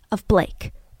strength, of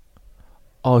Blake.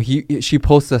 Oh, she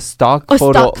posted a stock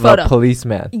photo of a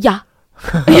policeman. Yeah.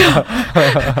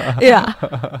 Yeah.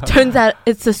 Turns out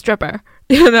it's a stripper.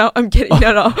 I'm kidding.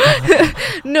 No.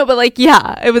 No, but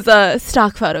it was a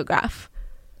stock photograph.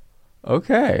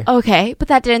 Okay. Okay, but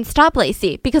that didn't stop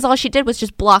Lacey because all she did was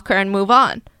just block her and move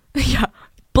on. Yeah.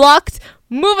 Blocked,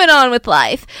 moving on with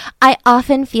life. I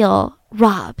often feel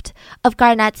robbed of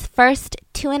Garnett's first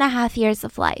 2.5 years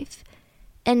of life.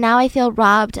 And now I feel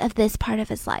robbed of this part of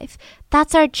his life.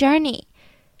 That's our journey.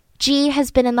 G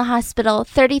has been in the hospital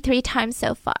 33 times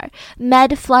so far,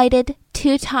 med-flighted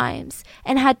 2 times,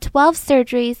 and had 12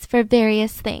 surgeries for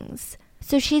various things.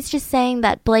 So she's just saying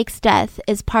that Blake's death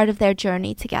is part of their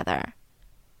journey together.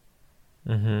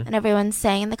 Mm-hmm. And everyone's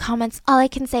saying in the comments, all I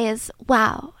can say is,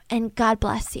 wow, and God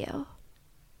bless you.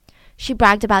 She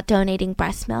bragged about donating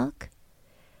breast milk.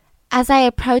 As I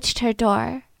approached her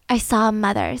door, I saw a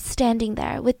mother standing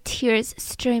there with tears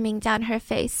streaming down her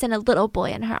face and a little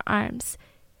boy in her arms.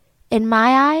 In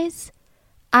my eyes,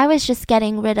 I was just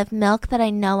getting rid of milk that I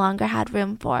no longer had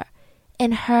room for.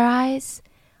 In her eyes,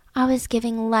 I was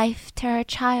giving life to her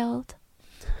child.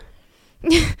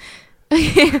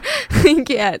 I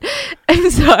can't. I'm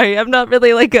sorry. I'm not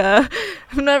really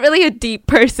a deep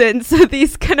person. So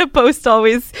these kind of posts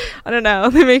always, I don't know,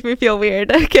 they make me feel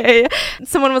weird. Okay.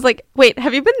 Someone was like, wait,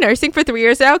 have you been nursing for 3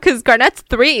 years now? Because Garnett's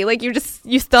 3.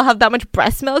 You still have that much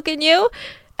breast milk in you?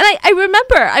 And I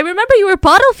remember you were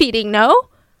bottle feeding, no?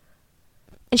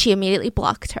 And she immediately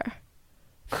blocked her.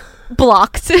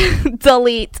 Blocked.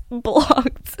 Delete.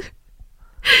 Blocked.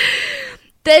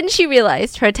 Then she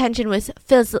realized her attention was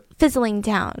fizzling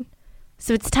down.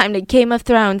 So it's time to Game of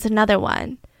Thrones another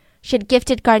one. She had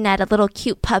gifted Garnett a little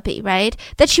cute puppy, right?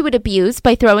 That she would abuse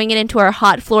by throwing it into her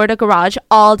hot Florida garage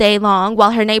all day long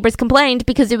while her neighbors complained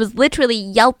because it was literally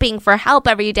yelping for help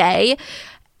every day.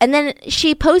 And then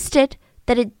she posted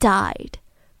that it died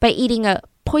by eating a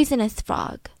poisonous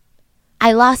frog.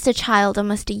 I lost a child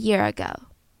almost a year ago.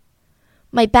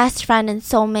 My best friend and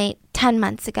soulmate 10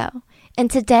 months ago. And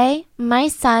today, my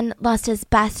son lost his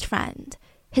best friend,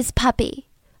 his puppy,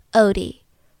 Odie.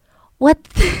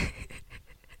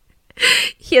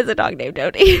 He has a dog named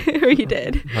Odie, or he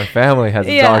did. My family has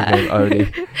a dog named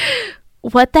Odie.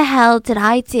 What the hell did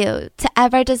I do to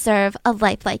ever deserve a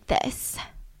life like this?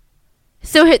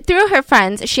 So through her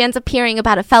friends, she ends up hearing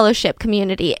about a fellowship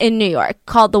community in New York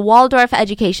called the Waldorf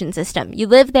Education System. You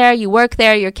live there, you work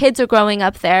there, your kids are growing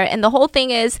up there, and the whole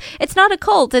thing is, it's not a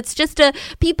cult, it's just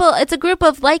it's a group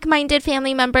of like-minded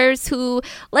family members who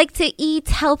like to eat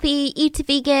healthy, eat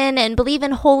vegan, and believe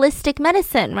in holistic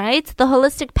medicine, right? The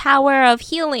holistic power of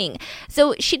healing.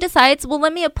 So she decides, well,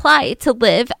 let me apply to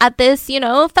live at this,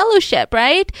 fellowship,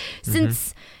 right?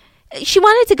 Since she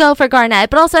wanted to go for Garnett,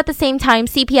 but also at the same time,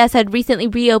 CPS had recently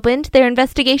reopened their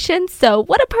investigation. So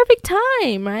what a perfect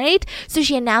time, right? So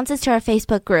she announces to her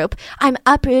Facebook group, I'm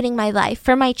uprooting my life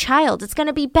for my child. It's going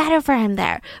to be better for him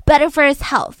there, better for his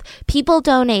health. People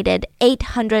donated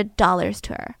 $800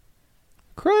 to her.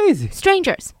 Crazy.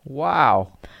 Strangers.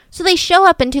 Wow. So they show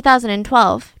up in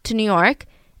 2012 to New York,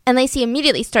 and Lacey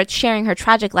immediately starts sharing her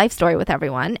tragic life story with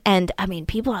everyone. And, I mean,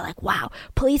 people are like, wow,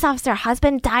 police officer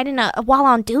husband died while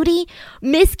on duty,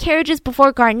 miscarriages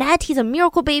before Garnett, he's a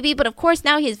miracle baby, but of course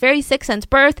now he's very sick since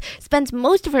birth, spends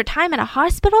most of her time in a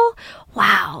hospital.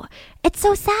 Wow. It's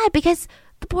so sad because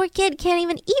the poor kid can't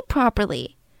even eat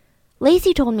properly.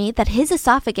 Lacey told me that his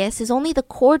esophagus is only the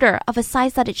quarter of a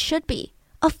size that it should be,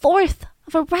 a fourth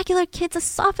of a regular kid's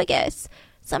esophagus.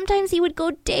 Sometimes he would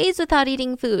go days without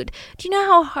eating food. Do you know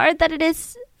how hard that it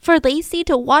is for Lacey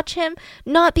to watch him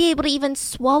not be able to even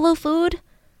swallow food?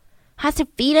 Has to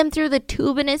feed him through the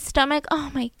tube in his stomach. Oh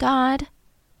my God.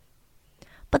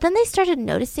 But then they started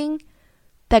noticing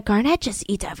that Garnett just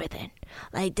eats everything.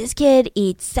 Like, this kid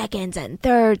eats seconds and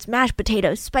thirds, mashed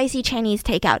potatoes, spicy Chinese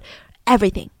takeout,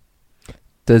 everything.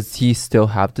 Does he still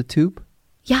have the tube?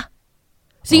 Yeah.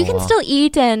 So you can still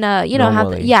eat and,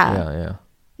 have... Yeah.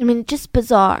 I mean, just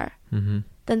bizarre. Mm-hmm.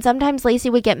 Then sometimes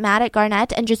Lacey would get mad at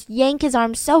Garnett and just yank his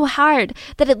arm so hard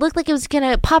that it looked like it was going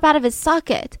to pop out of his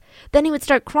socket. Then he would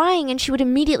start crying and she would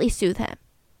immediately soothe him.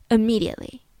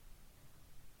 Immediately.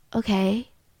 Okay,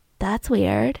 that's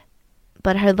weird.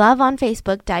 But her love on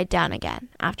Facebook died down again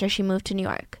after she moved to New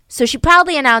York. So she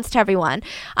proudly announced to everyone,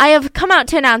 I have come out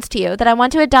to announce to you that I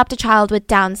want to adopt a child with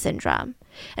Down syndrome.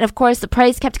 And of course, the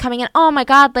praise kept coming in. Oh my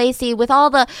God, Lacey, with all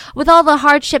the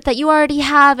hardship that you already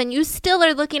have and you still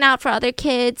are looking out for other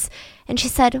kids. And she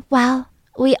said, well,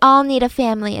 we all need a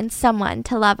family and someone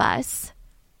to love us.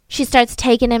 She starts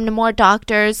taking him to more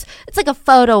doctors. It's like a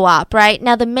photo op, right?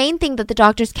 Now, the main thing that the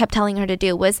doctors kept telling her to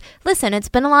do was, listen, it's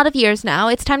been a lot of years now.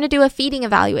 It's time to do a feeding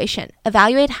evaluation.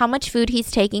 Evaluate how much food he's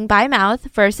taking by mouth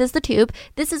versus the tube.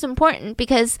 This is important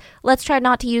because let's try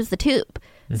not to use the tube.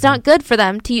 It's not good for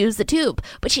them to use the tube,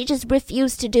 but she just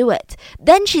refused to do it.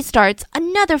 Then she starts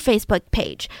another Facebook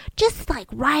page, just like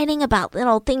writing about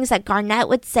little things that Garnett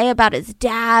would say about his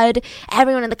dad.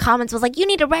 Everyone in the comments was like, you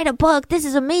need to write a book. This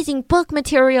is amazing book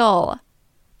material.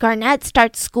 Garnett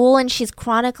starts school and she's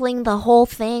chronicling the whole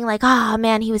thing like, oh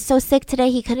man, he was so sick today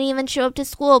he couldn't even show up to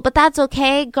school, but that's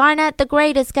okay. Garnett the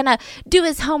Great is gonna do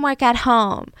his homework at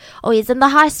home. Oh, he's in the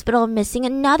hospital missing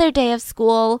another day of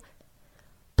school.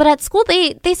 But at school,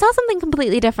 they saw something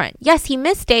completely different. Yes, he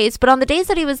missed days, but on the days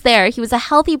that he was there, he was a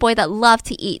healthy boy that loved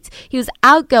to eat. He was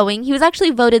outgoing. He was actually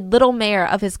voted little mayor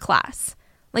of his class.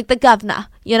 Like the governor,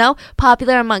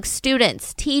 popular amongst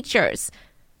students, teachers.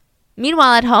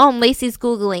 Meanwhile, at home, Lacey's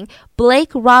Googling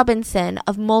Blake Robinson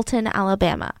of Moulton,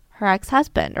 Alabama. Her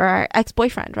ex-husband, or her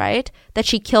ex-boyfriend, right? That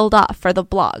she killed off for the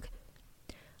blog.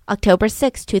 October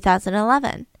 6,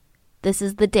 2011. This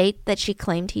is the date that she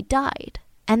claimed he died.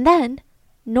 And then...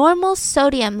 normal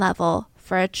sodium level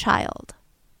for a child.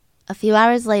 A few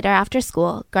hours later after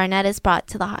school, Garnett is brought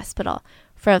to the hospital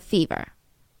for a fever.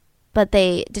 But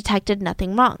they detected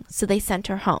nothing wrong, so they sent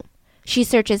her home. She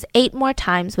searches 8 more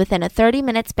times within a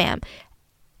 30-minute span.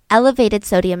 Elevated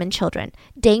sodium in children.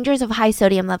 Dangers of high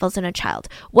sodium levels in a child.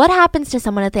 What happens to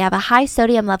someone if they have a high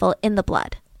sodium level in the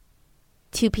blood?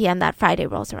 2 p.m. that Friday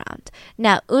rolls around.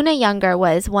 Now, Una Younger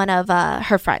was one of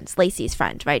her friends, Lacey's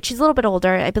friend, right? She's a little bit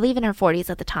older, I believe in her 40s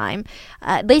at the time.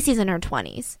 Lacey's in her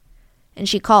 20s. And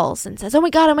she calls and says, oh my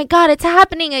God, it's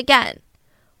happening again.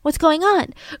 What's going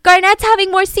on? Garnett's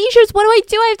having more seizures. What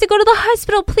do? I have to go to the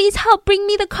hospital. Please help. Bring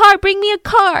me the car. Bring me a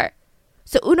car.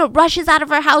 So Una rushes out of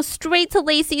her house straight to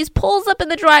Lacey's, pulls up in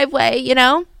the driveway,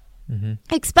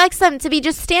 Expects them to be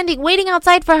just standing, waiting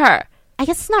outside for her. I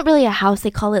guess it's not really a house.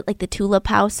 They call it like the Tulip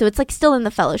House. So it's like still in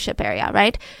the fellowship area,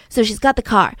 right? So she's got the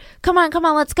car. Come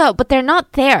on, let's go. But they're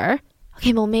not there.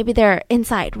 Okay, well, maybe they're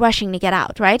inside rushing to get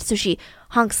out, right? So she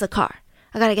honks the car.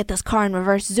 I gotta get this car in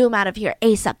reverse, zoom out of here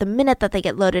ASAP the minute that they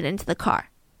get loaded into the car.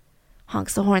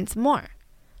 Honks the horn some more.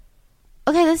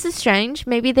 Okay, this is strange.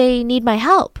 Maybe they need my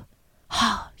help.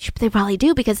 Oh, they probably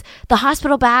do because the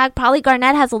hospital bag, probably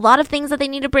Garnett has a lot of things that they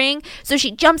need to bring. So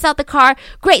she jumps out the car.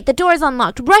 Great, the door's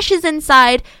unlocked, rushes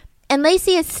inside. And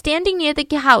Lacey is standing near the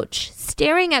couch,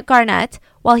 staring at Garnett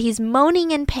while he's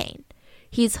moaning in pain.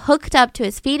 He's hooked up to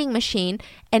his feeding machine,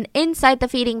 and inside the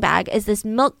feeding bag is this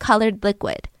milk-colored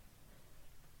liquid.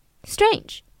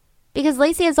 Strange, because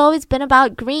Lacey has always been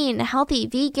about green, healthy,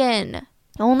 vegan.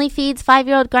 Only feeds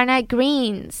 5-year-old Garnett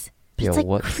greens. It's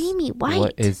like creamy white.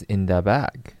 What is in the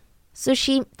bag? So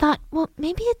she thought, well,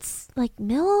 maybe it's like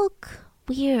milk.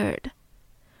 Weird.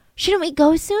 Shouldn't we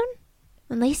go soon?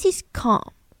 And Lacey's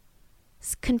calm.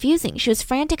 It's confusing. She was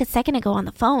frantic a second ago on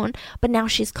the phone, but now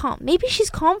she's calm. Maybe she's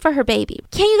calm for her baby.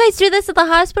 Can't you guys do this at the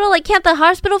hospital? Like, can't the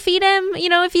hospital feed him?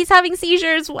 If he's having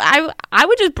seizures, I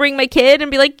would just bring my kid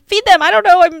and be like, feed them. I don't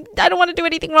know. I don't want to do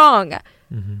anything wrong.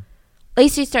 Mm-hmm.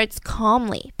 Lacey starts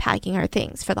calmly packing her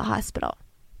things for the hospital.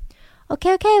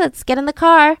 Okay, let's get in the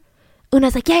car.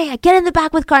 Una's like, yeah, get in the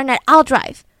back with Garnett. I'll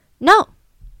drive. No,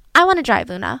 I want to drive,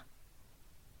 Una.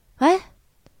 What?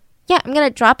 Yeah, I'm going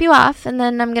to drop you off and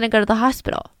then I'm going to go to the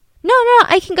hospital. No,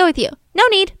 I can go with you. No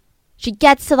need. She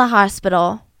gets to the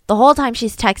hospital. The whole time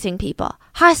she's texting people.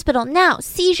 Hospital now.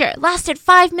 Seizure. Lasted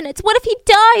 5 minutes. What if he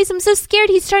dies? I'm so scared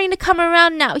he's starting to come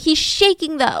around now. He's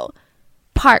shaking though.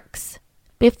 Parks.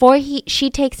 Before she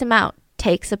takes him out,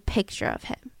 takes a picture of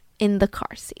him in the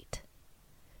car seat.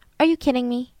 Are you kidding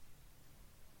me?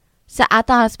 So at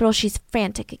the hospital, she's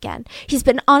frantic again. He's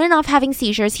been on and off having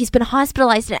seizures. He's been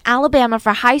hospitalized in Alabama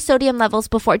for high sodium levels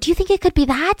before. Do you think it could be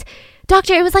that?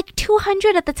 Doctor, it was like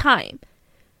 200 at the time.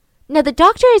 Now, the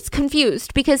doctor is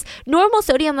confused because normal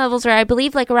sodium levels are, I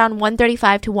believe, like around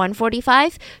 135 to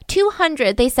 145.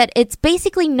 200, they said it's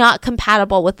basically not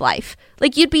compatible with life.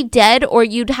 Like you'd be dead or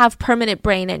you'd have permanent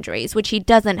brain injuries, which he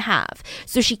doesn't have.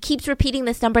 So she keeps repeating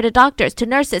this number to doctors, to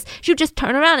nurses. She would just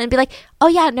turn around and be like, oh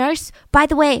yeah, nurse, by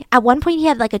the way, at one point he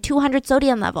had like a 200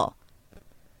 sodium level.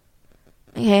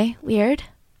 Okay, weird.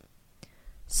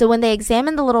 So when they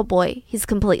examine the little boy, he's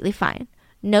completely fine.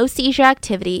 No seizure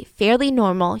activity, fairly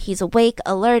normal. He's awake,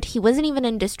 alert. He wasn't even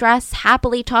in distress,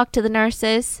 happily talked to the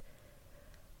nurses.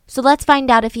 So let's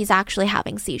find out if he's actually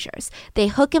having seizures. They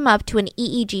hook him up to an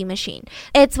EEG machine.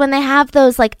 It's when they have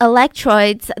those like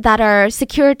electrodes that are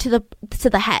secured to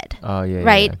the head. Oh yeah,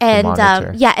 right. Yeah.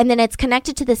 And and then it's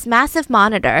connected to this massive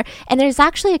monitor, and there's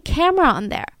actually a camera on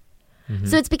there.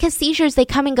 So it's because seizures, they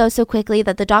come and go so quickly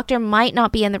that the doctor might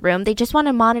not be in the room. They just want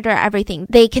to monitor everything.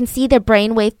 They can see the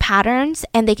brainwave patterns,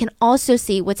 and they can also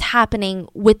see what's happening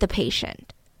with the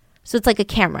patient. So it's like a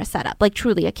camera setup, like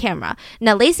truly a camera.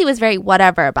 Now, Lacey was very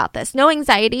whatever about this. No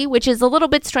anxiety, which is a little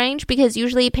bit strange because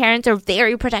usually parents are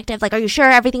very protective. Like, are you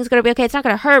sure everything's going to be okay? It's not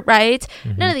going to hurt, right?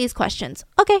 None of these questions.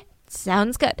 Okay,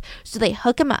 sounds good. So they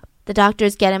hook him up. The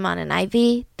doctors get him on an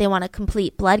IV. They want a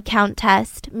complete blood count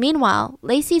test. Meanwhile,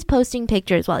 Lacey's posting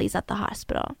pictures while he's at the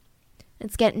hospital.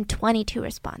 It's getting 22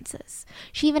 responses.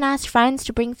 She even asked friends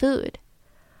to bring food.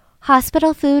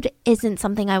 Hospital food isn't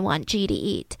something I want G to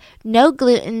eat. No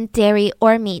gluten, dairy,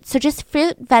 or meat. So just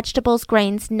fruit, vegetables,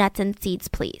 grains, nuts, and seeds,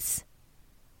 please.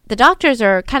 The doctors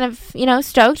are kind of,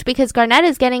 stoked because Garnett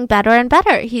is getting better and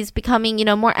better. He's becoming,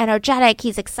 more energetic.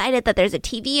 He's excited that there's a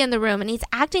TV in the room, and he's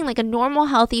acting like a normal,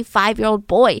 healthy 5-year-old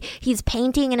boy. He's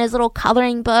painting in his little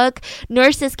coloring book.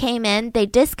 Nurses came in. They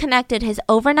disconnected his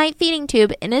overnight feeding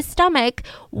tube in his stomach,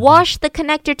 washed the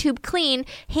connector tube clean,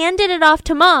 handed it off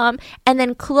to mom, and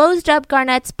then closed up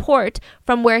Garnett's port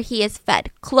from where he is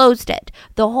fed. Closed it.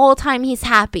 The whole time he's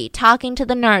happy, talking to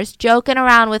the nurse, joking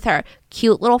around with her.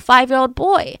 Cute little 5-year-old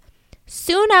boy.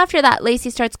 Soon after that, Lacey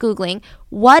starts Googling,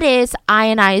 what is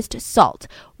ionized salt?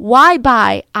 Why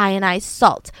buy ionized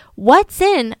salt? What's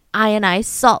in ionized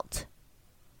salt?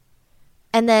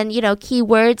 And then,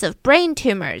 keywords of brain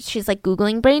tumors. She's like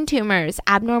Googling brain tumors,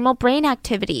 abnormal brain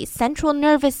activity, central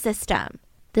nervous system.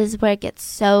 This is where it gets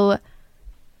so...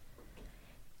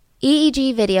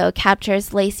 EEG video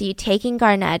captures Lacey taking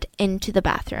Garnett into the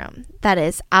bathroom. That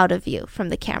is out of view from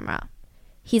the camera.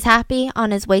 He's happy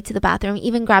on his way to the bathroom,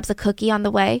 even grabs a cookie on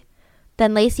the way.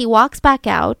 Then Lacey walks back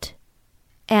out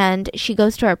and she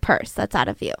goes to her purse. That's out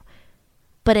of view.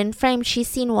 But in frame, she's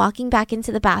seen walking back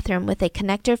into the bathroom with a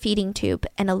connector feeding tube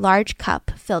and a large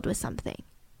cup filled with something.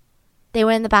 They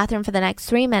were in the bathroom for the next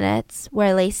 3 minutes,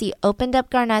 where Lacey opened up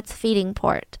Garnett's feeding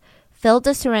port, filled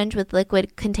a syringe with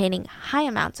liquid containing high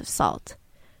amounts of salt,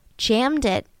 jammed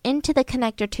it into the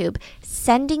connector tube,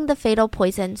 sending the fatal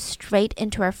poison straight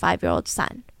into her 5-year-old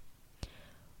son.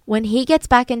 When he gets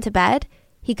back into bed,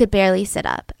 he could barely sit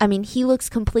up. I mean, he looks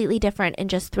completely different in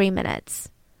just 3 minutes.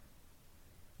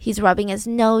 He's rubbing his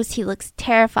nose. He looks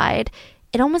terrified.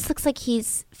 It almost looks like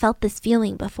he's felt this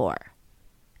feeling before.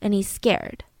 And he's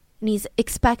scared. And he's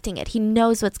expecting it. He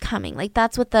knows what's coming. Like,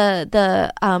 that's what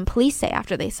the police say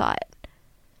after they saw it.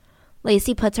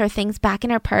 Lacey puts her things back in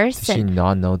her purse. Does she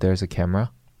not know there's a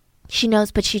camera? She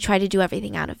knows, but she tried to do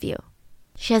everything out of view.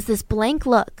 She has this blank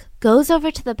look, goes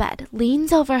over to the bed,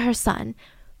 leans over her son,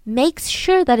 makes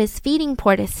sure that his feeding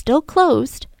port is still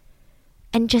closed,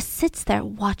 and just sits there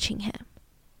watching him.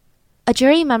 A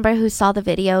jury member who saw the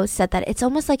video said that it's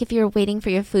almost like if you're waiting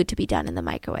for your food to be done in the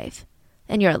microwave,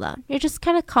 and you're alone. You're just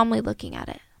kind of calmly looking at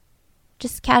it.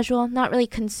 Just casual, not really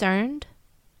concerned.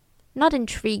 Not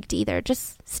intrigued either,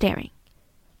 just staring.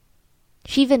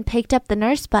 She even picked up the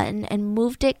nurse button and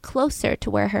moved it closer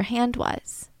to where her hand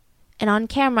was. And on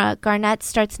camera, Garnett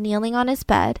starts kneeling on his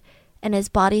bed and his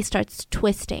body starts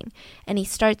twisting and he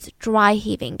starts dry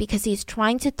heaving because he's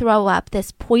trying to throw up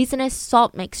this poisonous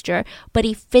salt mixture, but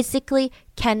he physically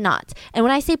cannot. And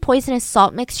when I say poisonous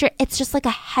salt mixture, it's just like a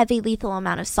heavy lethal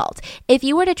amount of salt. If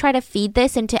you were to try to feed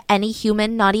this into any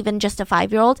human, not even just a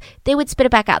 5-year-old, they would spit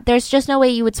it back out. There's just no way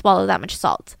you would swallow that much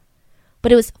salt.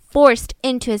 But it was forced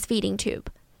into his feeding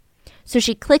tube. So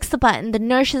she clicks the button, the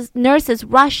nurses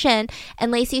rush in,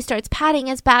 and Lacey starts patting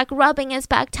his back, rubbing his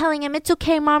back, telling him, it's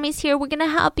okay, mommy's here, we're gonna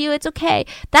help you, it's okay.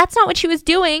 That's not what she was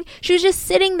doing. She was just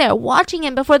sitting there watching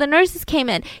him before the nurses came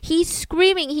in. He's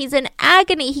screaming, he's in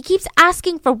agony, he keeps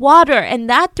asking for water, and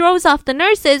that throws off the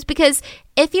nurses because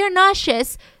if you're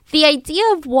nauseous, the idea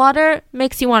of water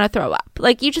makes you want to throw up.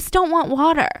 Like, you just don't want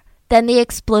water. Then the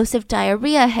explosive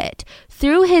diarrhea hit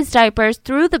through his diapers,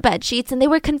 through the bed sheets, and they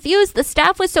were confused. The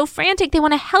staff was so frantic. They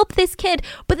want to help this kid,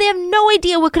 but they have no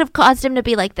idea what could have caused him to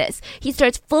be like this. He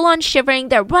starts full on shivering.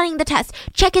 They're running the test.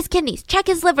 Check his kidneys, check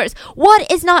his livers.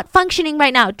 What is not functioning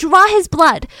right now? Draw his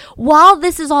blood. While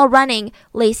this is all running,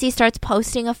 Lacey starts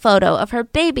posting a photo of her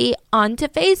baby onto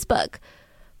Facebook.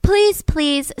 Please,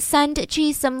 please send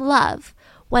G some love.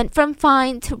 Went from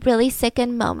fine to really sick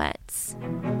in moments.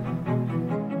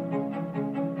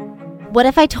 What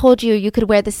if I told you you could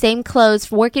wear the same clothes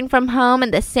working from home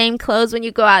and the same clothes when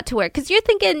you go out to work? Because you're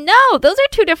thinking, no, those are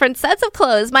two different sets of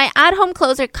clothes. My at-home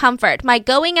clothes are comfort. My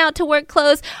going out to work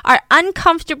clothes are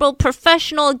uncomfortable,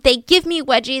 professional. They give me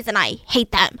wedgies and I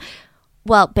hate them.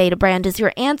 Well, Beta Brand is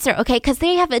your answer, okay? Because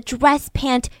they have a dress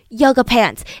pant yoga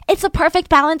pants. It's a perfect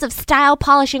balance of style,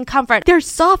 polish, and comfort. They're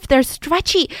soft, they're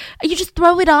stretchy. You just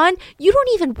throw it on, you don't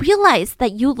even realize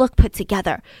that you look put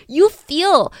together. You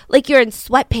feel like you're in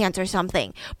sweatpants or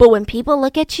something. But when people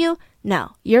look at you,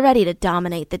 no, you're ready to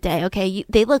dominate the day, okay?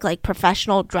 They look like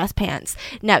professional dress pants.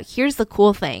 Now, here's the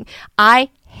cool thing.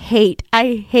 I hate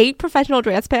professional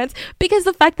dress pants because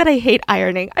the fact that I hate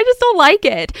ironing, I just don't like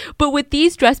it. But with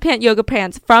these dress pant yoga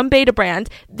pants from Beta Brand,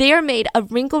 they are made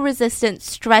of wrinkle resistant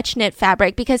stretch knit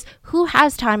fabric because who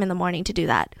has time in the morning to do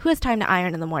that? Who has time to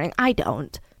iron in the morning? I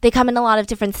don't. They come in a lot of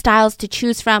different styles to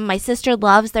choose from. My sister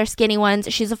loves their skinny ones.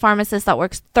 She's a pharmacist that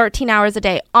works 13 hours a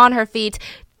day on her feet.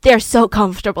 They're so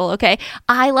comfortable, okay?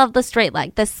 I love the straight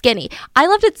leg, the skinny. I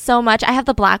loved it so much. I have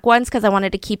the black ones because I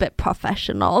wanted to keep it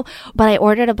professional. But I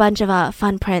ordered a bunch of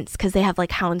fun prints because they have like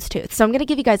houndstooth. So I'm going to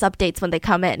give you guys updates when they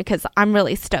come in because I'm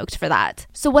really stoked for that.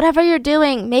 So whatever you're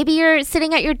doing, maybe you're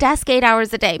sitting at your desk 8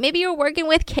 hours a day. Maybe you're working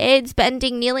with kids,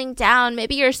 bending, kneeling down.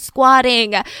 Maybe you're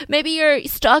squatting. Maybe you're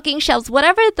stocking shelves.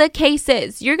 Whatever the case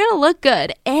is, you're going to look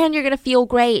good and you're going to feel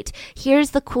great.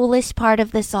 Here's the coolest part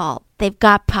of this all. They've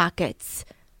got pockets.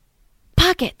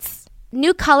 Pockets.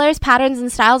 New colors, patterns, and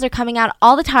styles are coming out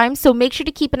all the time, so make sure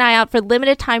to keep an eye out for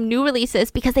limited time new releases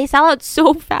because they sell out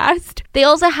so fast. They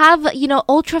also have,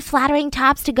 ultra flattering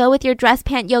tops to go with your dress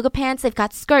pant yoga pants. They've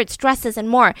got skirts, dresses, and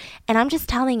more. And I'm just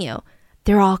telling you,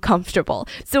 they're all comfortable.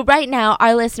 So right now,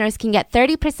 our listeners can get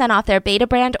 30% off their Beta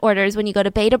Brand orders when you go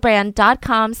to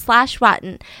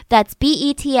betabrand.com/rotten. That's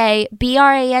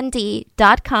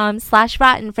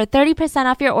BETABRAND.com/rotten for 30%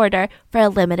 off your order for a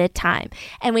limited time.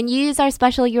 And when you use our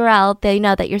special URL, they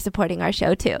know that you're supporting our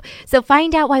show too. So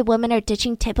find out why women are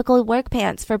ditching typical work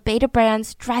pants for Beta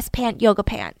Brand's dress pant yoga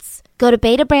pants. Go to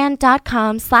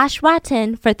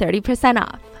betabrand.com/rotten for 30%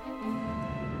 off.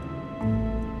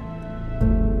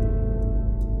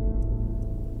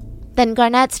 Then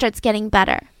Garnett starts getting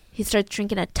better. He starts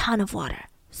drinking a ton of water.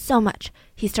 So much.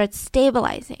 He starts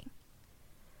stabilizing.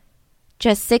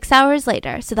 Just 6 hours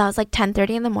later, so that was like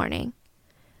 10:30 in the morning,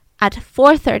 at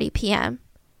 4:30 p.m.,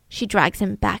 she drags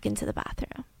him back into the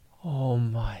bathroom. Oh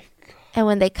my God. And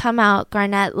when they come out,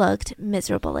 Garnett looked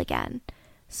miserable again.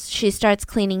 She starts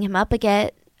cleaning him up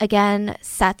again,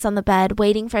 sits on the bed,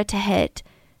 waiting for it to hit.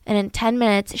 And in 10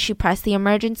 minutes, she pressed the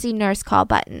emergency nurse call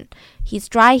button. He's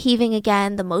dry heaving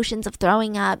again, the motions of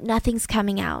throwing up, nothing's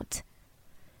coming out.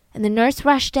 And the nurse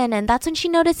rushed in, and that's when she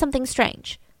noticed something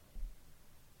strange.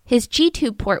 His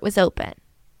G-tube port was open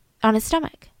on his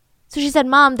stomach. So she said,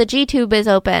 "Mom, the G-tube is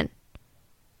open."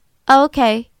 "Oh,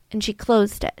 okay." And she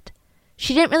closed it.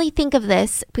 She didn't really think of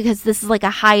this because this is like a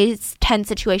high tense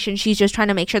situation. She's just trying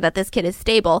to make sure that this kid is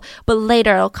stable. But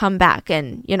later it'll come back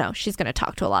and, she's going to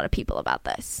talk to a lot of people about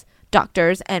this.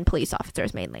 Doctors and police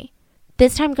officers mainly.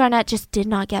 This time Garnett just did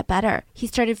not get better. He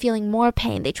started feeling more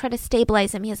pain. They tried to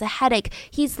stabilize him. He has a headache.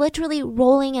 He's literally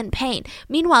rolling in pain.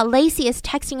 Meanwhile, Lacey is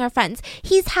texting her friends,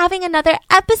 "He's having another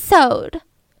episode."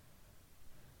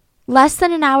 Less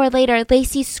than an hour later,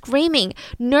 Lacey's screaming.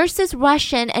 Nurses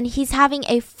rush in and he's having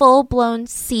a full-blown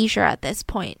seizure at this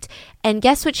point. And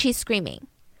guess what she's screaming?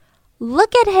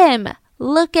 "Look at him!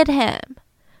 Look at him!"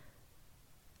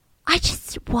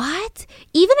 What?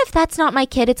 Even if that's not my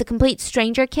kid, it's a complete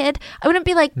stranger kid, I wouldn't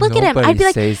be like, look at him. I'd be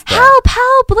like,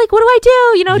 help. Like, what do I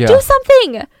do? Do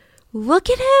something. Look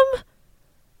at him.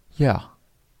 Yeah.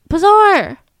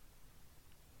 Bizarre.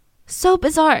 So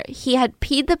bizarre. He had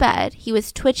peed the bed. He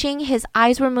was twitching. His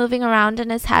eyes were moving around in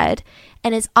his head.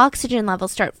 And his oxygen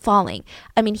levels start falling.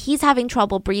 I mean, he's having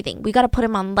trouble breathing. We got to put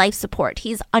him on life support.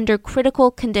 He's under critical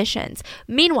conditions.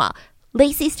 Meanwhile,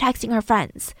 Lacey's texting her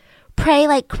friends. Pray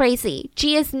like crazy.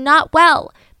 G is not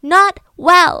well. Not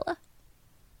well.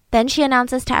 Then she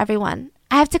announces to everyone,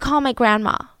 I have to call my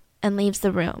grandma, and leaves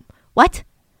the room. What?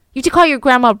 You have to call your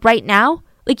grandma right now?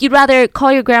 Like, you'd rather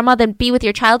call your grandma than be with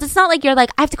your child? It's not like you're like,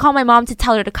 I have to call my mom to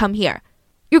tell her to come here.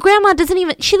 Your grandma doesn't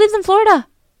even, she lives in Florida.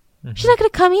 Mm-hmm. She's not going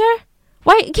to come here?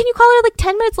 Why? Can you call her like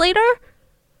 10 minutes later?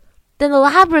 Then the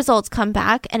lab results come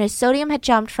back and his sodium had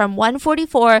jumped from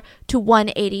 144 to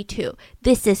 182.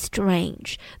 This is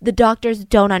strange. The doctors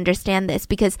don't understand this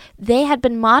because they had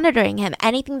been monitoring him.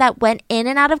 Anything that went in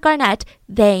and out of Garnett,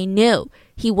 they knew.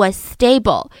 He was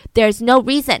stable. There's no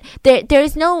reason. There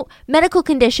is no medical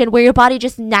condition where your body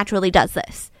just naturally does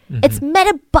this. Mm-hmm. It's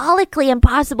metabolically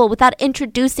impossible without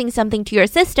introducing something to your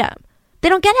system. They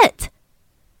don't get it.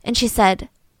 And she said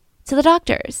to the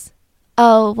doctors,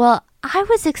 oh, well, I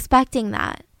was expecting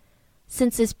that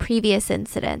since this previous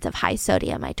incident of high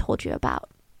sodium I told you about.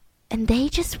 And they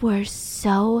just were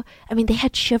they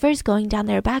had shivers going down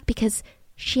their back because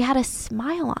she had a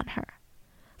smile on her.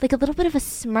 Like a little bit of a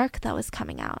smirk that was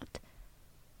coming out.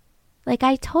 Like,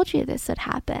 I told you this would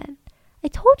happen. I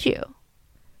told you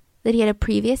that he had a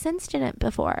previous incident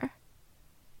before.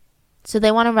 So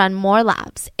they want to run more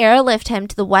labs. Airlift him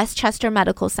to the Westchester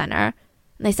Medical Center.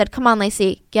 And they said, come on,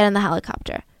 Lacey, get in the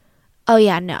helicopter. Oh,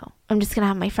 yeah, no. I'm just going to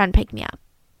have my friend pick me up.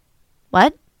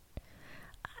 What?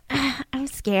 I'm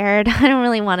scared. I don't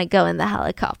really want to go in the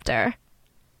helicopter.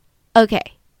 Okay.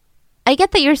 I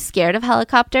get that you're scared of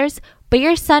helicopters, but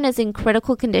your son is in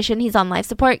critical condition. He's on life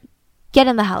support. Get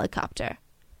in the helicopter.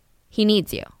 He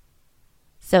needs you.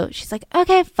 So she's like,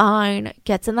 okay, fine.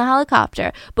 Gets in the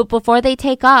helicopter. But before they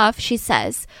take off, she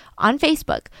says on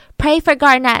Facebook, pray for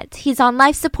Garnett. He's on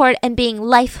life support and being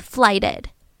life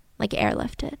flighted, like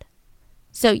airlifted.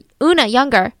 So Una,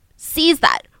 younger, sees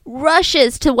that,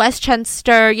 rushes to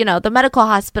Westchester, the medical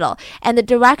hospital. And the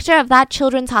director of that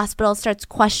children's hospital starts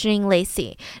questioning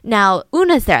Lacey. Now,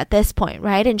 Una's there at this point,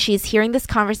 right? And she's hearing this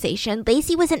conversation.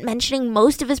 Lacey wasn't mentioning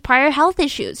most of his prior health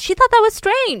issues. She thought that was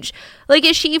strange. Like,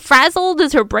 is she frazzled?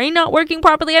 Is her brain not working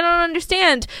properly? I don't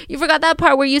understand. You forgot that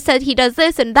part where you said he does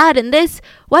this and that and this.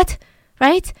 What?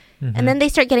 Right? Mm-hmm. And then they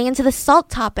start getting into the salt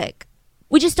topic.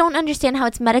 We just don't understand how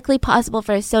it's medically possible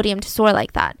for his sodium to soar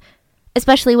like that,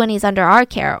 especially when he's under our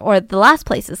care or the last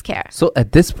place's care. So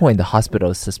at this point, the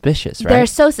hospital is suspicious, right? They're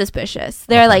so suspicious.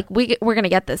 They're like, we're going to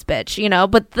get this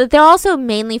bitch, but they're also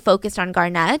mainly focused on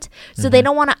Garnett. So they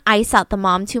don't want to ice out the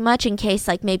mom too much in case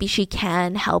like maybe she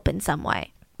can help in some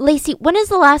way. Lacey, when is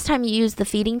the last time you used the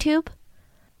feeding tube?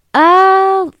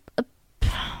 About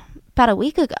a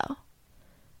week ago.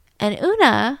 And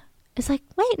Una is like,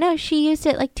 wait, no, she used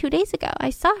it like 2 days ago. I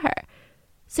saw her.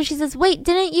 So she says, wait,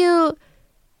 didn't you?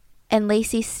 And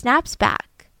Lacey snaps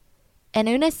back. And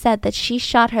Una said that she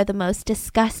shot her the most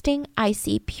disgusting,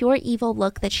 icy, pure evil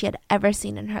look that she had ever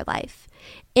seen in her life.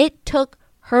 It took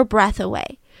her breath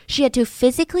away. She had to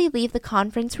physically leave the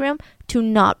conference room to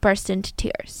not burst into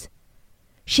tears.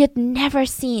 She had never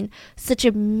seen such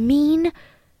a mean,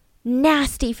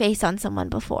 nasty face on someone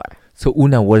before. So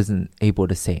Una wasn't able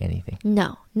to say anything?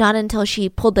 No, not until she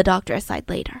pulled the doctor aside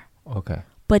later. Okay.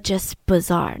 But just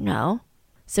bizarre, no?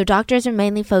 So doctors are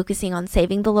mainly focusing on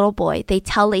saving the little boy. They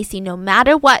tell Lacey no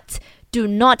matter what, do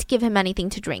not give him anything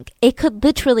to drink. It could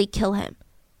literally kill him.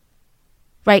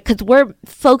 Right? Because we're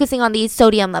focusing on these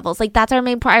sodium levels. Like, that's our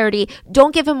main priority.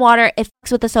 Don't give him water. It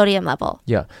fucks with the sodium level.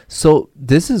 Yeah. So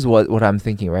this is what I'm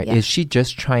thinking, right? Yeah. Is she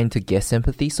just trying to get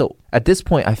sympathy? So at this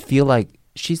point, I feel like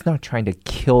she's not trying to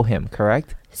kill him,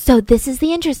 correct? So this is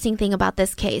the interesting thing about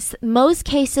this case. Most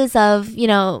cases of,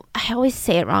 I always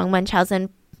say it wrong, Munchausen,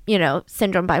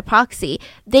 syndrome by proxy,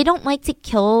 they don't like to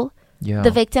kill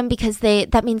the victim because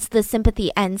that means the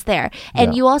sympathy ends there.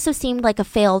 And you also seemed like a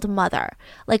failed mother,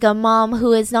 like a mom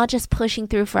who is not just pushing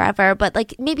through forever, but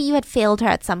like maybe you had failed her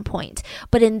at some point.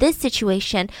 But in this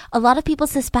situation, a lot of people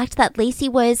suspect that Lacey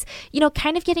was,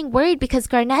 kind of getting worried because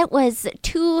Garnett was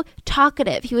too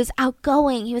talkative. He was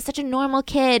outgoing. He was such a normal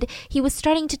kid. He was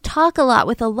starting to talk a lot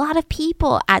with a lot of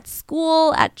people at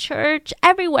school, at church,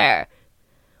 everywhere.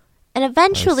 And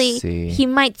eventually, he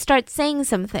might start saying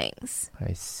some things.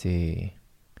 I see.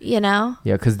 You know?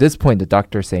 Yeah, because this point, the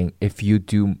doctor's saying, if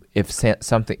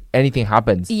anything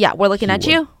happens, yeah, we're looking at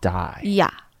you. Die.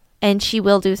 Yeah, and she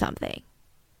will do something.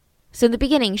 So in the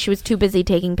beginning, she was too busy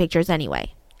taking pictures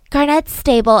anyway. Garnett's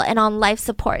stable and on life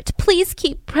support. Please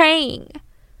keep praying.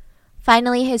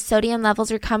 Finally, his sodium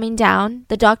levels are coming down.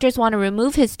 The doctors want to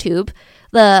remove his tube.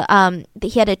 He had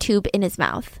a tube in his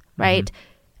mouth, right?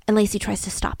 Mm-hmm. And Lacey tries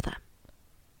to stop them.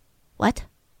 What?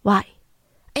 Why?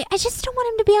 I just don't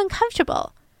want him to be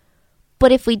uncomfortable.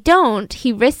 But if we don't,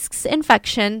 he risks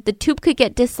infection. The tube could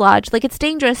get dislodged. Like, it's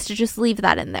dangerous to just leave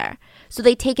that in there. So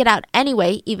they take it out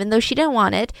anyway, even though she didn't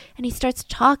want it. And he starts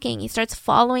talking. He starts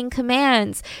following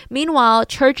commands. Meanwhile,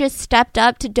 churches stepped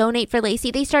up to donate for Lacey.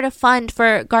 They started a fund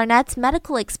for Garnett's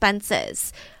medical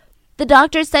expenses. The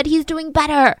doctor said he's doing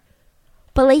better.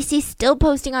 But Lacey's still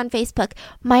posting on Facebook,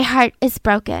 "My heart is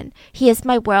broken. He is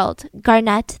my world,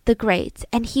 Garnett the Great,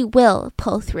 and he will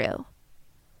pull through."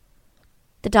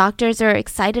 The doctors are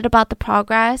excited about the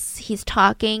progress. He's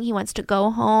talking. He wants to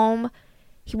go home.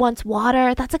 He wants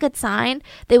water. That's a good sign.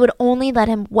 They would only let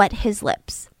him wet his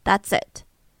lips. That's it.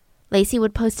 Lacey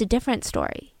would post a different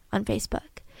story on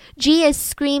Facebook. G is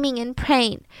screaming and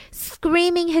praying,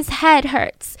 screaming his head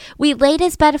hurts. We laid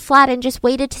his bed flat and just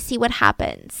waited to see what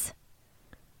happens.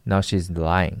 Now she's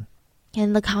lying.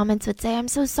 And the comments would say, "I'm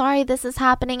so sorry this is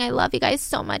happening. I love you guys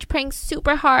so much. Praying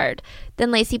super hard."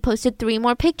 Then Lacey posted 3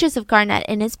 more pictures of Garnett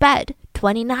in his bed.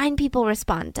 29 people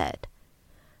responded.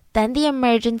 Then the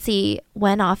emergency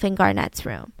went off in Garnett's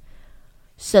room.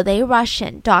 So they rush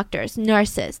in, doctors,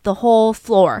 nurses, the whole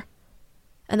floor.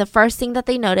 And the first thing that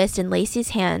they noticed in Lacey's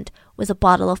hand was a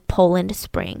bottle of Poland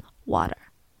Spring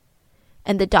water.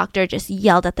 And the doctor just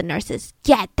yelled at the nurses,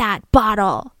 "Get that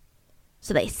bottle!"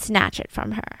 So they snatch it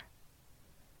from her.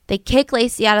 They kick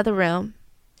Lacey out of the room,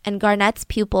 and Garnett's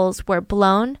pupils were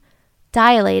blown,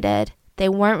 dilated, they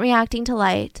weren't reacting to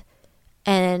light,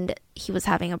 and he was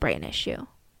having a brain issue.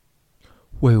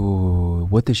 Wait,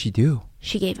 what did she do?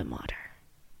 She gave him water.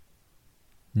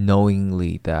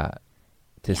 Knowingly that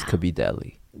this could be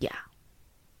deadly. Yeah.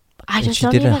 She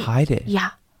didn't hide it.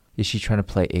 Yeah. Is she trying to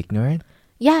play ignorant?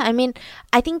 Yeah, I mean,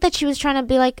 I think that she was trying to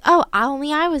be like, "Oh,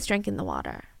 only I was drinking the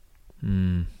water."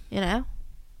 You know?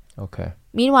 Okay.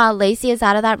 Meanwhile, Lacey is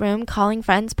out of that room, calling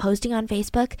friends, posting on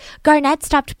Facebook. Garnett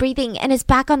stopped breathing and is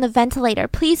back on the ventilator.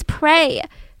 Please pray.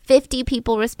 50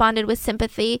 people responded with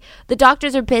sympathy. The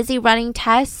doctors are busy running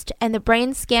tests, and the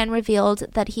brain scan revealed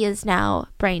that he is now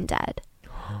brain dead.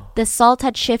 The salt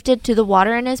had shifted to the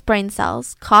water in his brain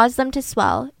cells, caused them to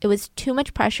swell. It was too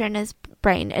much pressure in his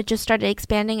brain. It just started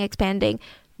expanding.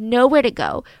 Nowhere to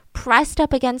go, pressed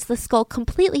up against the skull,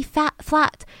 completely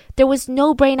flat. There was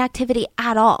no brain activity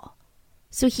at all.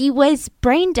 So he was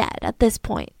brain dead at this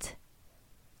point.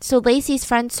 So Lacey's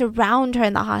friends surround her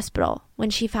in the hospital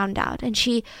when she found out, and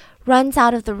she runs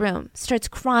out of the room, starts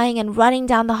crying and running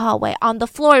down the hallway, on the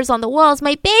floors, on the walls,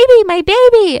 "My baby, my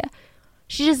baby!"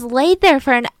 She just laid there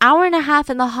for an hour and a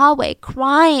half in the hallway,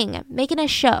 crying, making a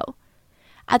show.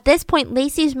 At this point,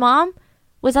 Lacey's mom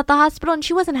was at the hospital, and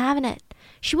she wasn't having it.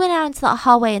 She went out into the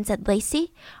hallway and said,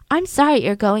 "Lacey, I'm sorry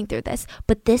you're going through this,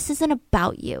 but this isn't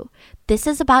about you. This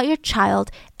is about your child,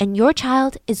 and your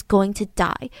child is going to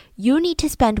die. You need to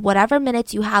spend whatever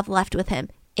minutes you have left with him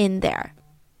in there."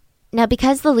 Now,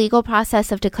 because the legal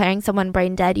process of declaring someone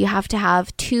brain dead, you have to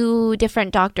have 2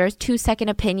 different doctors, 2 second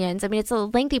opinions. I mean, it's a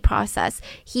lengthy process.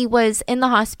 He was in the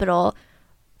hospital,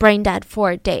 brain dead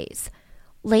for days.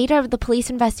 Later, the police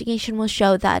investigation will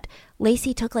show that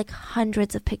Lacey took like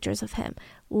hundreds of pictures of him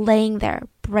laying there,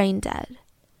 brain dead.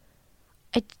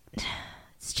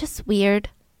 It's just weird.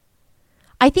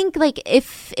 I think like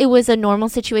if it was a normal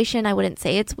situation, I wouldn't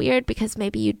say it's weird because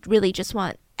maybe you really just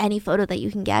want any photo that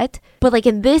you can get. But like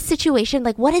in this situation,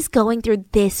 like what is going through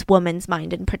this woman's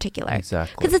mind in particular?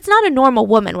 Exactly. Because it's not a normal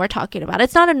woman we're talking about.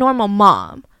 It's not a normal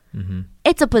mom. Mm-hmm.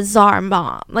 It's a bizarre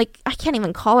mom. Like, I can't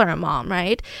even call her a mom,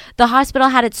 right? The hospital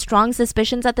had its strong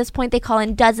suspicions at this point. They call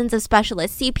in dozens of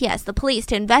specialists, CPS, the police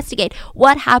to investigate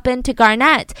what happened to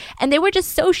Garnett. And they were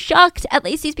just so shocked at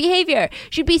Lacey's behavior.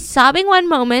 She'd be sobbing one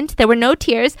moment. There were no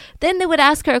tears. Then they would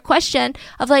ask her a question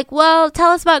of like, "Well,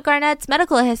 tell us about Garnett's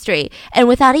medical history." And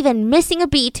without even missing a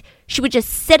beat, she would just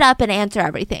sit up and answer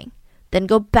everything. Then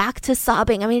go back to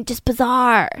sobbing. I mean, just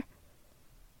bizarre.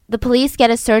 The police get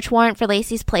a search warrant for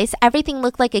Lacey's place. Everything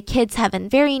looked like a kid's heaven.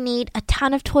 Very neat, a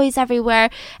ton of toys everywhere.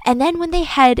 And then when they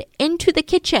head into the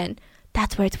kitchen,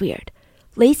 that's where it's weird.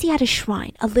 Lacey had a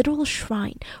shrine, a literal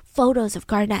shrine, photos of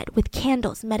Garnett with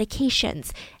candles,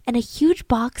 medications, and a huge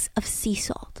box of sea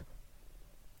salt.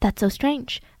 That's so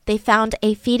strange. They found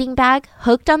a feeding bag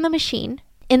hooked on the machine.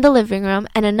 in the living room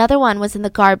and another one was in the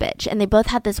garbage, and they both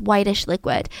had this whitish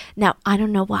liquid. Now, I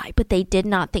don't know why, but they did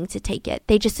not think to take it.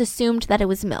 They just assumed that it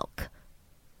was milk.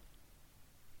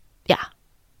 Yeah.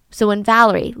 So when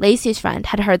Valerie, Lacey's friend,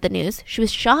 had heard the news, she was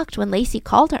shocked when Lacey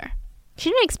called her. She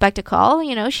didn't expect a call.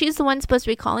 You know, she's the one supposed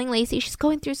to be calling Lacey. She's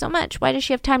going through so much. Why does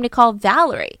she have time to call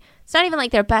Valerie? It's not even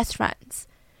like they're best friends.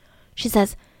 She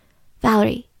says,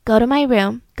 Valerie, go to my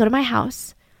room, go to my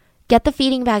house, get the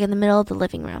feeding bag in the middle of the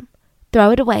living room.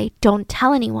 Throw it away. Don't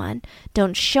tell anyone.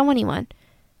 Don't show anyone.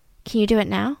 Can you do it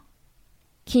now?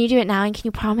 Can you do it now, and can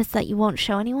you promise that you won't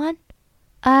show anyone?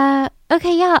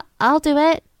 Okay, yeah, I'll do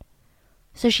it.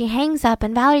 So she hangs up,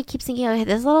 and Valerie keeps thinking, okay,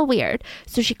 this is a little weird.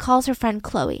 So she calls her friend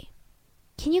Chloe.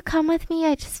 Can you come with me?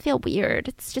 I just feel weird.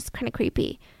 It's just kind of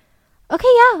creepy. Okay,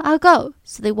 yeah, I'll go.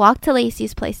 So they walk to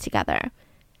Lacey's place together.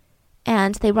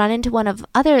 And they run into one of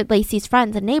other Lacey's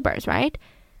friends and neighbors, right?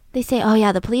 They say, oh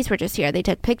yeah, the police were just here. They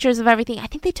took pictures of everything. I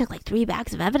think they took like 3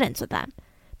 bags of evidence with them.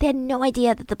 They had no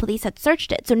idea that the police had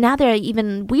searched it. So now they're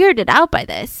even weirded out by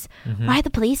this. Mm-hmm. Why are the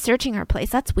police searching her place?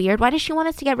 That's weird. Why does she want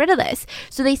us to get rid of this?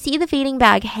 So they see the feeding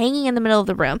bag hanging in the middle of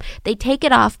the room. They take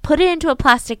it off, put it into a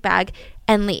plastic bag,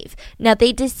 and leave. Now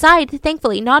they decide,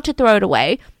 thankfully, not to throw it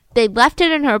away. They left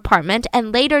it in her apartment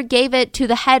and later gave it to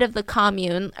the head of the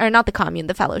commune, or not the commune,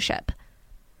 the fellowship.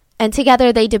 And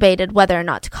together they debated whether or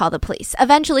not to call the police.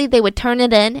 Eventually, they would turn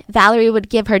it in. Valerie would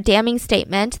give her damning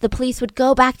statement. The police would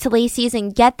go back to Lacey's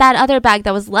and get that other bag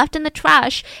that was left in the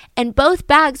trash. And both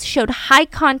bags showed high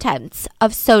contents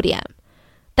of sodium.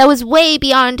 That was way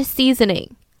beyond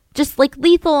seasoning. Just like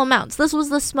lethal amounts. This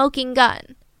was the smoking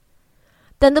gun.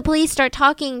 Then the police start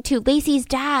talking to Lacey's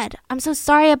dad. I'm so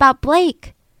sorry about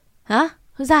Blake. Huh?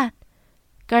 Who's that?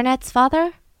 Garnett's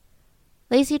father?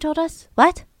 Lacey told us.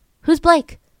 What? Who's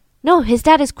Blake? No, his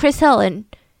dad is Chris Hill, and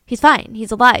he's fine.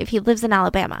 He's alive. He lives in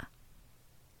Alabama.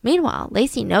 Meanwhile,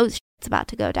 Lacey knows shit's about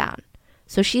to go down.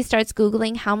 So she starts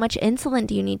Googling how much insulin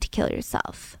do you need to kill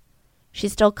yourself.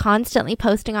 She's still constantly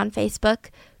posting on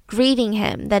Facebook, grieving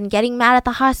him, then getting mad at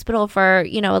the hospital for,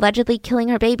 allegedly killing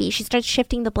her baby. She starts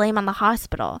shifting the blame on the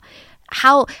hospital.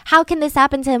 How can this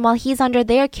happen to him while he's under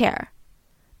their care?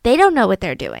 They don't know what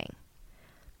they're doing.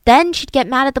 Then she'd get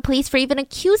mad at the police for even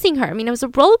accusing her. I mean, it was a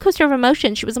roller coaster of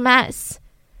emotions. She was a mess.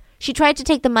 She tried to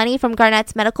take the money from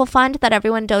Garnett's medical fund that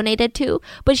everyone donated to,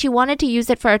 but she wanted to use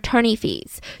it for attorney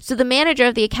fees. So the manager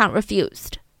of the account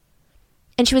refused.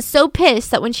 And she was so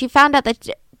pissed that when she found out that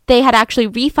they had actually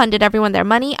refunded everyone their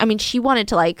money, she wanted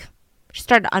to she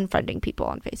started unfriending people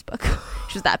on Facebook.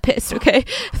 She was that pissed, okay?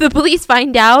 The police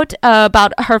find out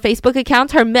about her Facebook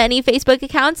accounts, her many Facebook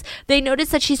accounts. They notice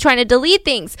that she's trying to delete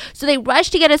things. So they rush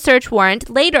to get a search warrant.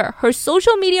 Later, her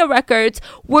social media records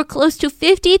were close to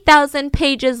 50,000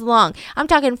 pages long. I'm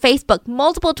talking Facebook,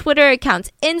 multiple Twitter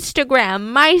accounts,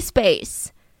 Instagram,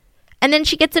 MySpace. And then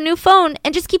she gets a new phone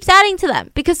and just keeps adding to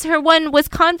them because her one was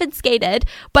confiscated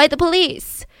by the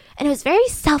police. And it was very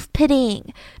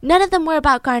self-pitying. None of them were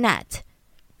about Garnett.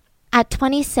 At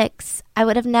 26, I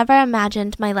would have never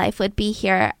imagined my life would be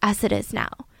here as it is now.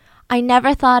 I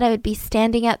never thought I would be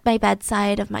standing at my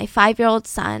bedside of my 5-year-old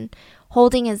son,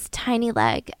 holding his tiny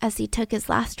leg as he took his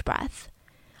last breath.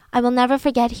 I will never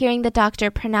forget hearing the doctor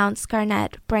pronounce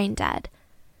Garnett brain dead.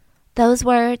 Those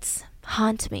words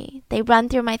haunt me. They run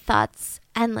through my thoughts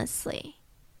endlessly.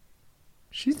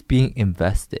 She's being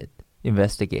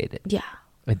investigated. Yeah.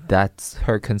 That's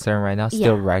her concern right now?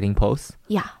 Still writing posts?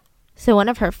 Yeah. So one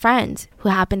of her friends, who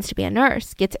happens to be a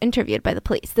nurse, gets interviewed by the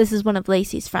police. This is one of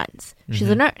Lacey's friends. She's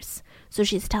a nurse. So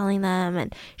she's telling them,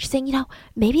 and she's saying,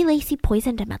 maybe Lacey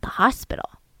poisoned him at the hospital.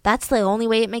 That's the only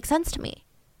way it makes sense to me.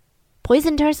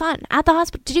 Poisoned her son at the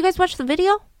hospital. Did you guys watch the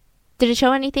video? Did it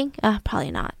show anything?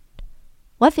 Probably not.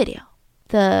 What video?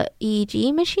 The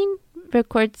EEG machine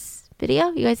records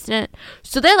video? You guys didn't?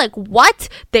 So they're like, what?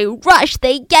 They rush,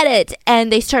 they get it,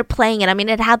 and they start playing it.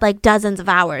 It had dozens of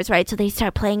hours, right? So they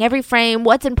start playing every frame,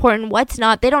 what's important, what's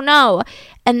not. They don't know.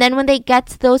 And then when they get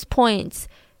to those points,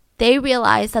 they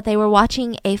realize that they were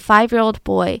watching a 5-year-old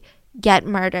boy get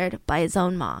murdered by his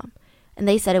own mom. And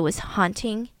they said it was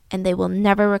haunting, and they will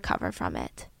never recover from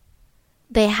it.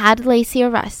 They had Lacey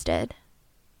arrested.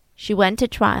 She went to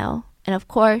trial, and of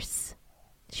course,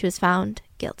 she was found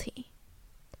guilty.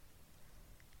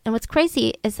 And what's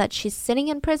crazy is that she's sitting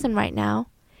in prison right now.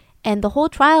 And the whole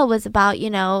trial was about,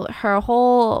 her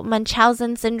whole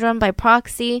Munchausen syndrome by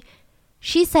proxy.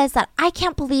 She says that, I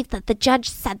can't believe that the judge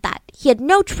said that. He had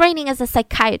no training as a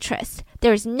psychiatrist.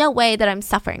 There is no way that I'm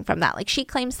suffering from that. She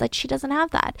claims that she doesn't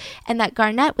have that. And that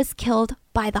Garnett was killed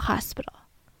by the hospital.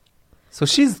 So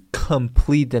she's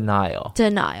complete denial.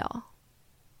 Denial.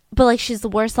 But like she's the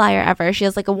worst liar ever. She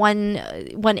has like a one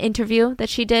interview that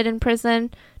she did in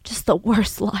prison. Just the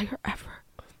worst liar ever.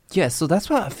 Yeah, so that's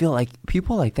why I feel like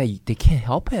people like that, they can't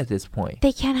help it at this point.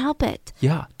 They can't help it.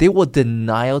 Yeah, they will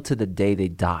denial to the day they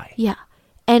die. Yeah.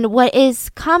 And what is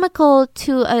comical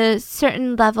to a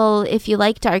certain level, if you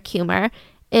like dark humor,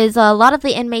 is a lot of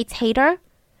the inmates hate her.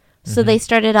 So they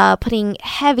started putting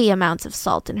heavy amounts of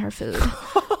salt in her food.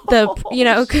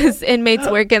 Because inmates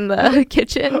work in the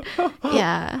kitchen.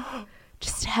 Yeah.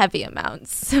 Just heavy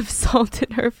amounts of salt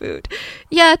in her food.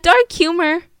 Yeah, dark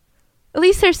humor. At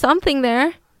least there's something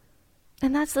there.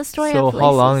 And that's the story of Lacey. So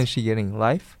how long is she getting?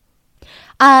 Life?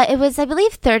 It was, I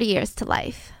believe, 30 years to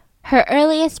life. Her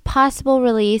earliest possible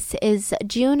release is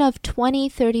June of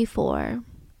 2034.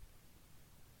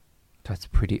 That's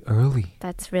pretty early.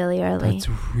 That's really early. That's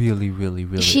really, really,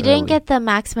 really She early. didn't get the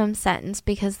maximum sentence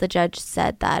because the judge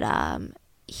said that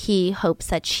he hopes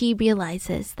that she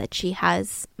realizes that she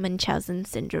has Munchausen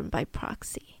syndrome by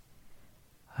proxy.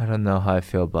 I don't know how I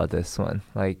feel about this one.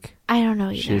 Like, I don't know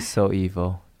either. She's so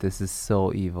evil. This is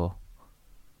so evil.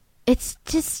 It's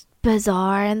just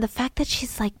bizarre, and the fact that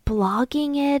she's like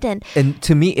blogging it and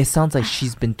to me it sounds like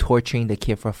she's been torturing the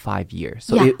kid for 5 years.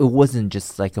 So yeah. it wasn't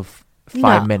just like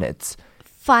 5 minutes.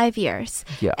 5 years.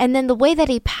 Yeah. And then the way that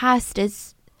he passed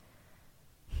is...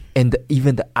 And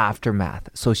even the aftermath.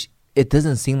 So it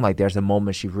doesn't seem like there's a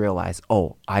moment she realized,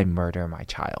 oh, I murdered my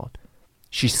child.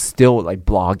 She's still like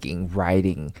blogging,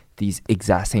 writing these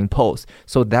exact same posts.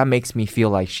 So that makes me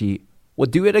feel like she would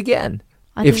do it again.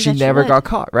 If she never got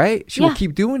caught, right? She will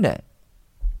keep doing it.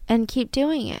 And keep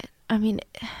doing it. I mean,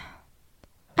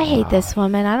 I hate this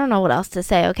woman. I don't know what else to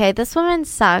say, okay? This woman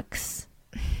sucks.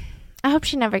 I hope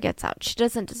she never gets out. She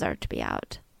doesn't deserve to be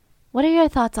out. What are your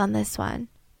thoughts on this one?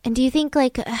 And do you think,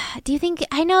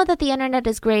 I know that the internet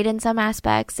is great in some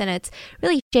aspects and it's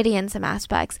really shitty in some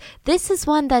aspects. This is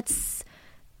one that's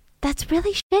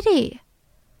really shitty.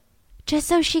 Just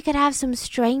so she could have some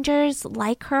strangers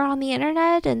like her on the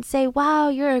internet and say, wow,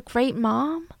 you're a great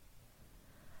mom?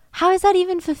 How is that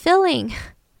even fulfilling?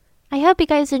 I hope you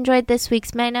guys enjoyed this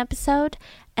week's main episode,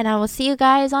 and I will see you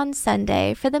guys on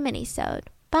Sunday for the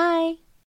mini-sode. Bye!